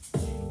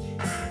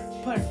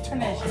 Turn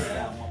that shit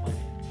down, motherfucker.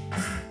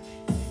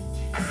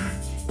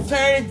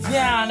 Turn it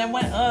down. It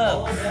went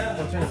up. Oh,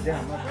 turn it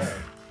down. Not bad.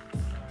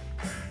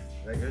 Is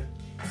that good?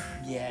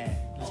 Yeah.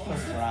 Let's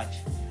close the garage.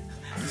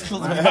 Let's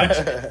close the garage.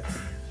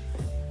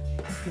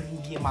 Cause we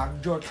get my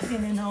George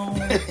spinning home.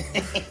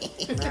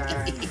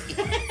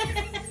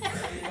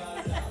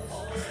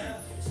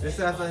 This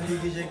sounds like new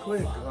DJ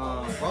Quick,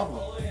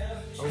 Pablo. Oh, yeah.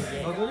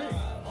 Oh, did it?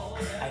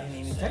 I didn't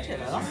even touch it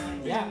at all.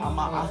 Yeah,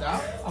 Oh, it's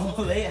out? I'm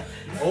gonna lay it.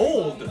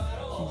 Old.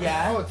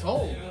 Yeah. Oh, it's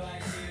old.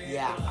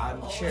 Yeah,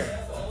 I'm sure.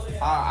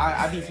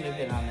 I'll be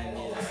flipping on it.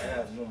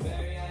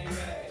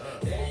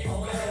 Yeah, no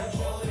more.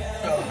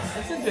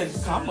 That's a good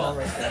combo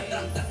right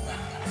there.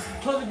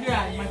 Close the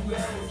garage, my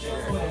friend.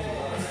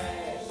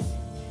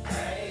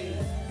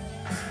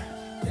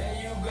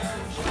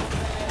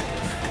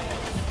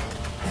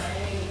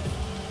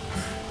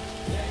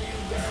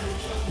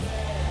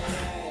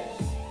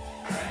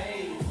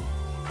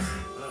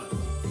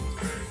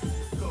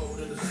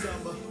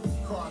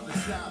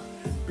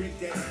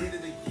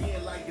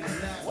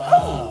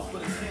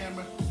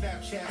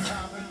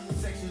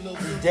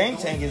 Dank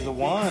Tank is the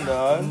one,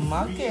 dog.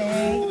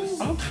 Okay.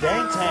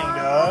 Dank Tank,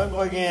 dog.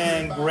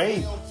 Fucking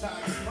great.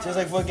 Tastes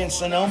like fucking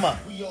Sonoma.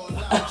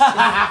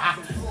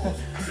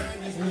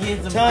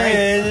 Tell you,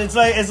 it's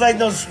like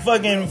those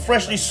fucking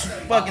freshly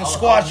fucking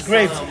squashed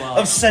grapes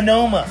of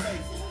Sonoma.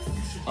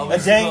 A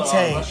Dank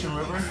Tank. Russian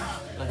River.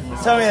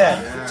 Tell me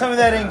that. Tell me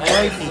that ain't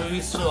grapey. We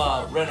used to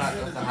rent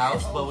out the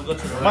house, but we go to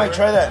the river. Mike,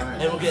 try that.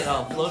 And we get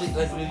floating,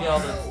 like we get all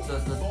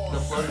the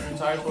floating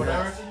tires or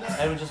whatever,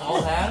 and we just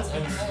hold hands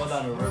and we just go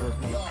down the river.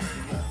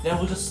 Then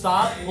we just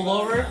stop, pull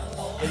over,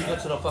 and you go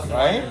to the fucking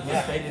Right? river.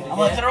 Get faded I'm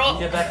gonna throw again.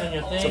 Get back on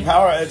your thing.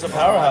 It's a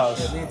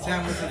powerhouse. Me and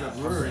Tam went to the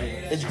brewery.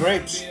 It's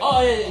grapes.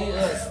 Oh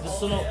yeah.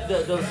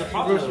 The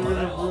popular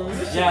one.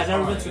 Yeah, I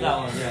never been to that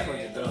one. Yeah,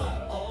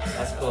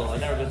 that's cool. I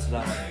never been to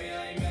that one.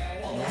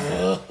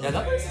 Yeah,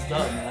 that place is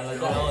dope, man. I like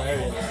that whole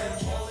area.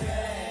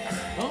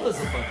 No, this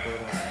is fun for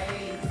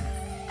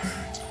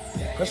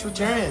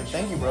Presbyterian.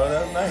 Thank you, bro.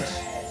 That was nice.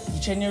 You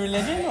change your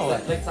religion or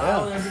what? Like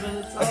Tahoe,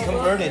 everybody. I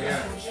converted.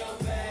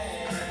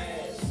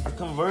 I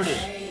converted.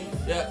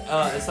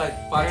 Yeah, it's like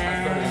 5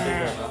 times better than Big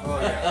Red, bro. Oh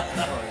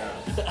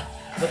yeah.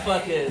 The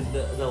fucking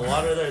the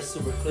water there is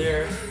super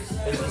clear.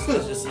 It's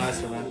just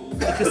nicer, man.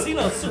 The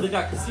casinos too. They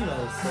got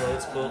casinos, so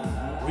it's cool.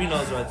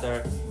 Reno's right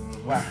there.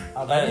 Wow.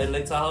 In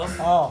Lake Tahoe.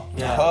 Oh.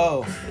 Yeah.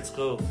 Oh. It's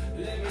cool.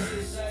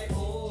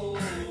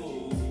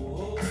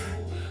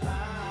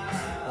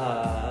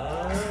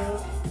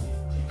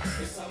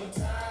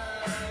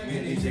 Me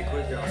and DJ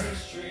Quick out.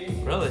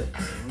 Really?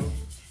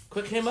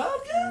 Quick came out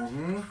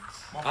again?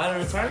 Out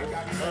of retirement?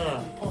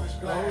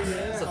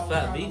 It's a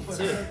fat beat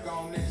too.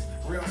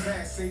 Real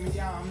fast, see me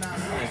out, I'm not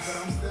rich, but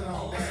I'm still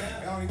on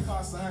that. It only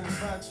costs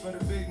 $100 for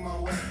the big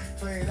mo way.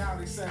 Play it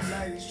out, except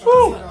ladies try to sit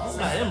on That's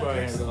not him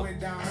right here though.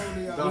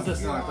 Who's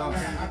this? No,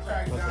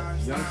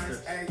 youngster.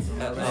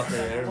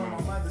 Okay,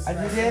 I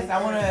do this. I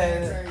want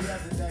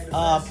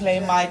to play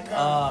my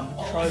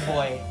Troy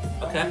Boy.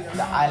 Okay.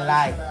 That I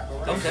like.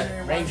 Okay.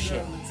 Rave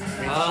shit.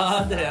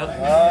 Ah, damn.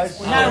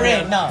 Not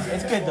rave. No,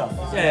 it's good though.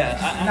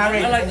 Yeah, Not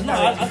rave. I like It's no,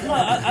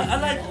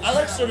 not I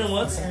like certain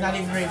ones. It's not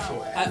even rave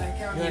shit. I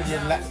just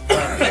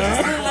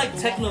didn't like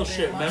techno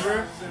shit,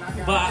 remember?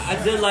 But I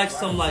did like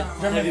some like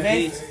Drum and heavy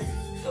bass? beats.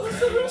 There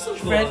was some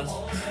cool Fred? ones.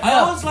 I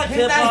always like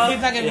hip hop.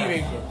 He's not gonna be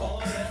rave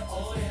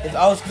shit. It's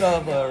old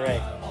school but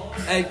rave.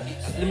 Hey,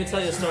 let me tell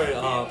you a story.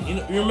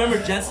 You remember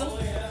Jensen?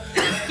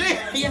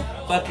 Yeah.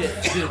 Fuck it,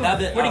 dude. That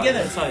bit. We're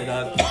together. I'm sorry,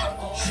 dog.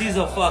 She's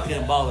a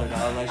fucking baller,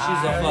 dog. Like she's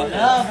a I fucking.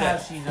 love how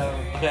she's a...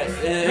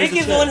 Okay.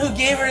 Ricky's the one who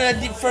gave her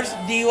the first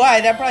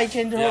DUI. That probably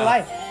changed her whole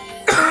life.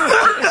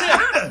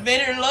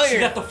 Made her a lawyer. She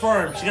got the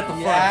firm. She got the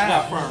firm. Yeah. She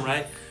got firm,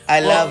 right? I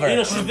love her. You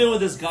know, she's been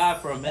with this guy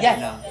for a minute Yes.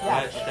 now, Yeah.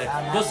 right? Okay.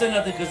 Don't say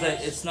nothing because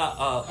it's not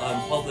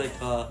on public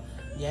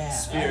Yeah.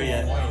 sphere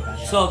yet.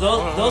 So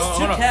those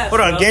two cats.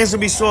 Hold on. bro, Games to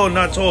be sold,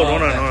 not told.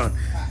 Hold on.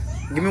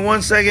 Give me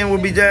 1 second. We'll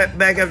be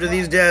back after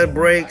these dad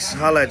breaks.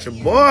 Holla at your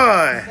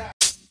boy.